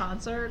gone to the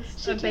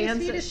concerts She of takes bands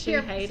me that to she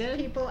hear hated.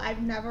 people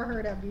I've never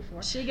heard of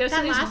before. She goes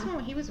that to these. last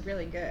one, he was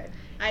really good.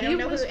 I don't He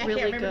know was who. I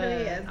really can't remember good.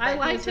 who he is. I but he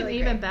liked was him really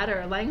even great.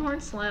 better.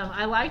 Langhorne Slim.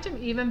 I liked him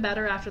even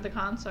better after the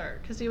concert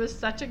because he was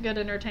such a good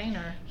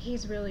entertainer.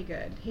 He's really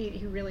good.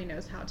 He really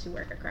knows how to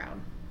work a crowd.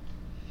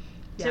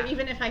 Yeah. So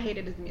even if I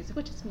hated his music,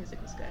 which his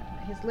music was good,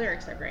 his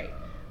lyrics are great.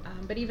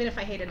 But even if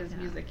I hated his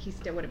music, he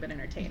still would have been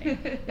entertaining.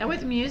 Yeah,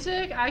 with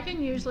music, I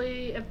can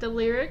usually, if the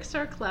lyrics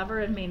are clever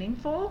and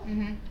meaningful,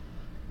 Mm-hmm.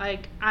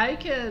 I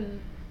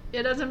can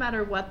it doesn't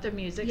matter what the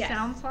music Yes.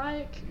 sounds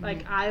like.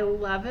 Like, I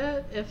love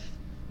it if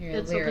You're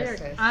it's a a lyric.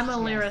 lyricist. I'm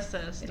a yes.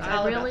 lyricist. It's I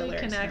all about the really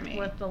lyrics for connect me.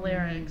 with the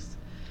lyrics.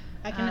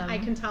 I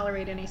can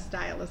tolerate any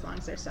style as long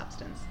as there's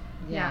substance.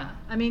 Yeah.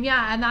 I mean,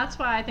 yeah, and that's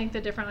why I think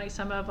the different, like,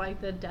 some of,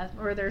 like, the death,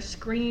 or they're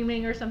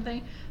screaming or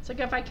something. It's like,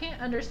 if I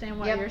can't understand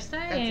what Yep, you're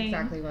saying.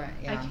 That's exactly what,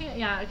 I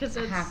can't, because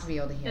I it's, have to be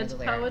able to hear it's the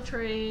lyrics.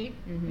 poetry,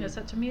 Mhm. it's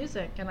such a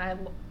music, and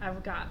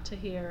I've got to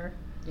hear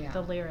Yeah.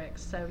 the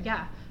lyrics. So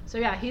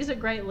yeah, he's a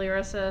great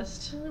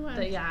lyricist. Really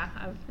was. That,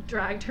 I've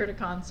dragged her to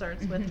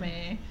concerts with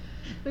me.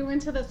 We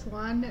went to this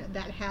one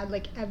that had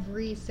like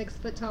every 6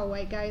 foot tall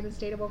white guy in the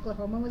state of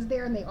Oklahoma was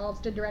there, and they all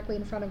stood directly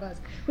in front of us.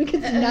 We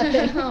could see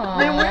nothing. Aw.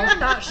 I mean, we're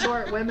not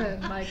short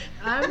women. Like,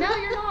 I'm No,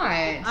 you're not.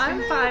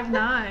 I'm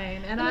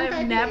 5'9", and I'm I've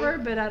 5'8". never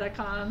been at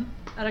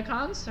a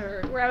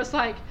concert where I was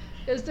like,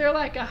 is there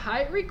like a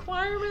height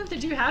requirement?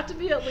 Did you have to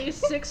be at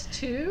least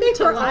 6'2" They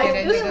to were like all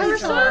Get into this the huge.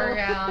 store, person?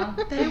 yeah.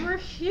 They were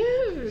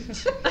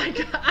huge. Like,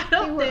 I They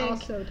don't were all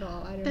think so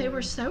tall. I don't they know.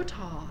 were so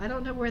tall. I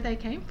don't know where they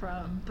came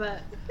from, but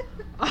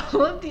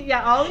all these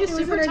It was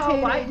super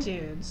tall white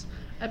entertaining. dudes.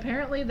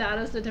 Apparently, that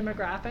is the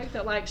demographic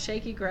that like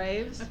Shaky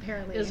Graves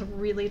Apparently. is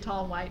really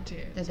tall white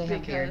dudes. Did they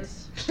have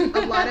beards? A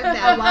lot of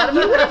that. A lot of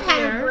you them would have have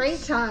had a beards.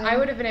 great time. I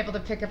would have been able to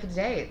pick up a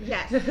date.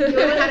 Yes, you would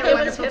have had a It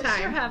was wonderful hipster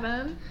time.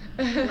 heaven.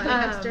 A lot of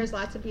Um, hipsters,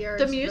 lots of beers.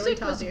 The really music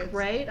tall was dudes.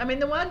 great. I mean,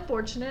 the one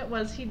fortunate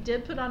was he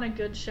did put on a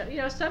good show.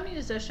 You know, some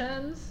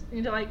musicians,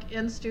 like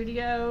in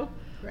studio,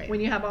 Right. when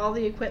you have all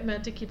the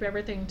equipment to keep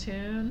everything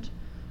tuned,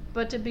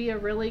 but to be a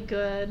really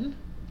good,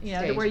 to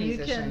Stage where you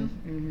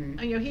musician.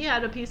 can, he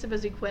had a piece of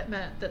his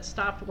equipment that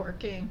stopped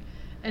working,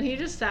 and he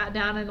just sat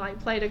down and like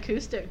played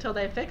acoustic till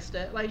they fixed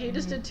it. Like he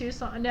just did 2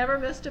 songs, never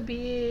missed a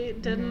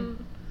beat,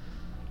 didn't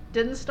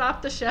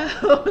stop the show.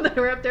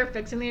 They were up there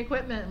fixing the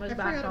equipment and was I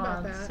back forgot on.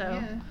 about that.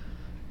 So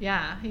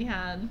yeah. he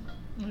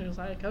was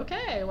like,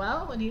 okay,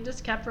 well, and he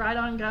just kept right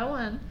on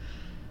going.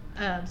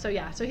 So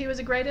he was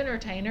a great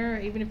entertainer,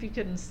 even if you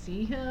couldn't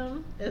see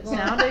him. It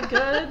sounded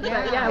good.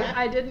 But Yeah.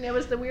 I didn't. It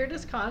was the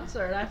weirdest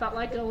concert. I felt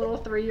like a little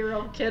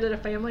 3-year-old kid at a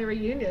family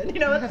reunion.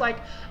 It's like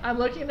I'm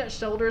looking at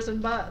shoulders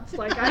and butts.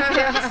 Like I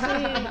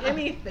can't see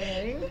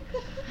anything.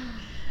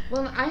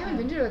 Well, I haven't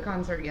been to a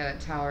concert yet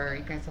at Tower.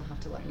 You guys will have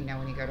to let me know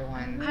when you go to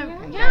one. And,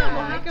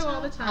 I go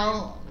all the time.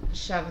 I'll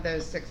shove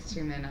those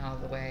 6'2" men out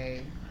of the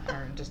way,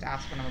 or just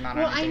ask one of them out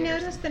Well, on a I date or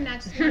noticed the something.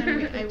 next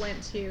one I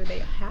went to, they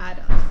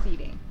had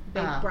seating.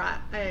 They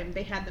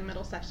they had the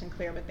middle section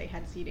clear, but they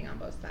had seating on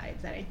both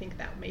sides, and I think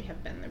that may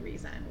have been the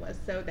reason, was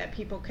so that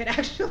people could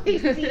actually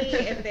see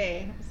if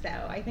they. So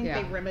I think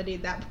they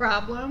remedied that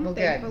problem, Well,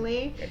 good.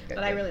 thankfully. Good, but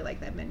I good. really like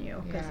that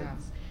venue because Yeah.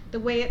 it's the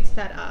way it's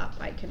set up.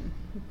 I can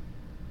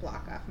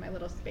block off my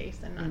little space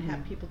and not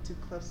have people too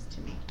close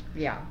to me.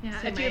 Yeah.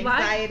 Yeah, So if my you like.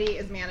 anxiety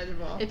is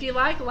manageable. If you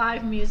like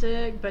live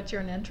music, but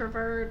you're an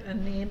introvert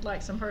and need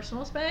like some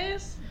personal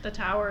space, the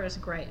Tower is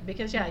great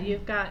because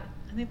you've got.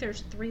 I think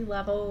there's 3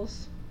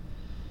 levels.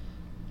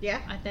 Yeah,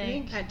 I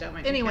think. I don't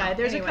mind. Anyway,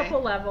 there's Anyway. a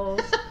couple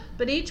levels,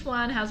 but each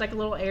one has like a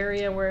little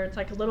area where it's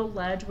like a little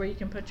ledge where you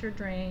can put your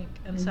drink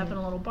and stuff in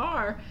a little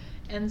bar.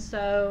 And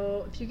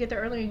so if you get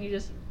there early and you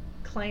just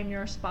claim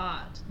your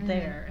spot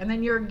there, and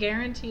then you're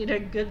guaranteed a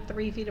good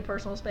 3 feet of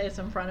personal space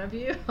in front of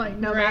you. Like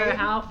no matter Right.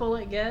 how full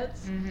it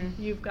gets,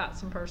 you've got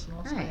some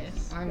personal Nice.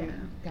 space.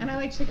 And I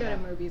like to go to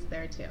movies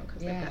there too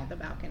because they've Yeah. got the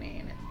balcony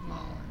and it's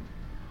small.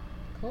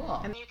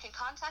 Cool. And you can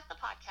contact the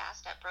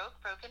podcast at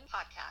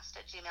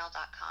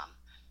brokebrokenpodcast@gmail.com.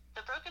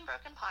 The Broken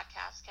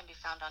Podcast can be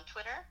found on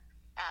Twitter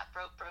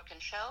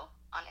 @BrokeBrokenShow,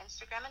 on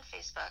Instagram and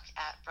Facebook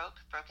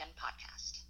 @BrokeBrokenPodcast.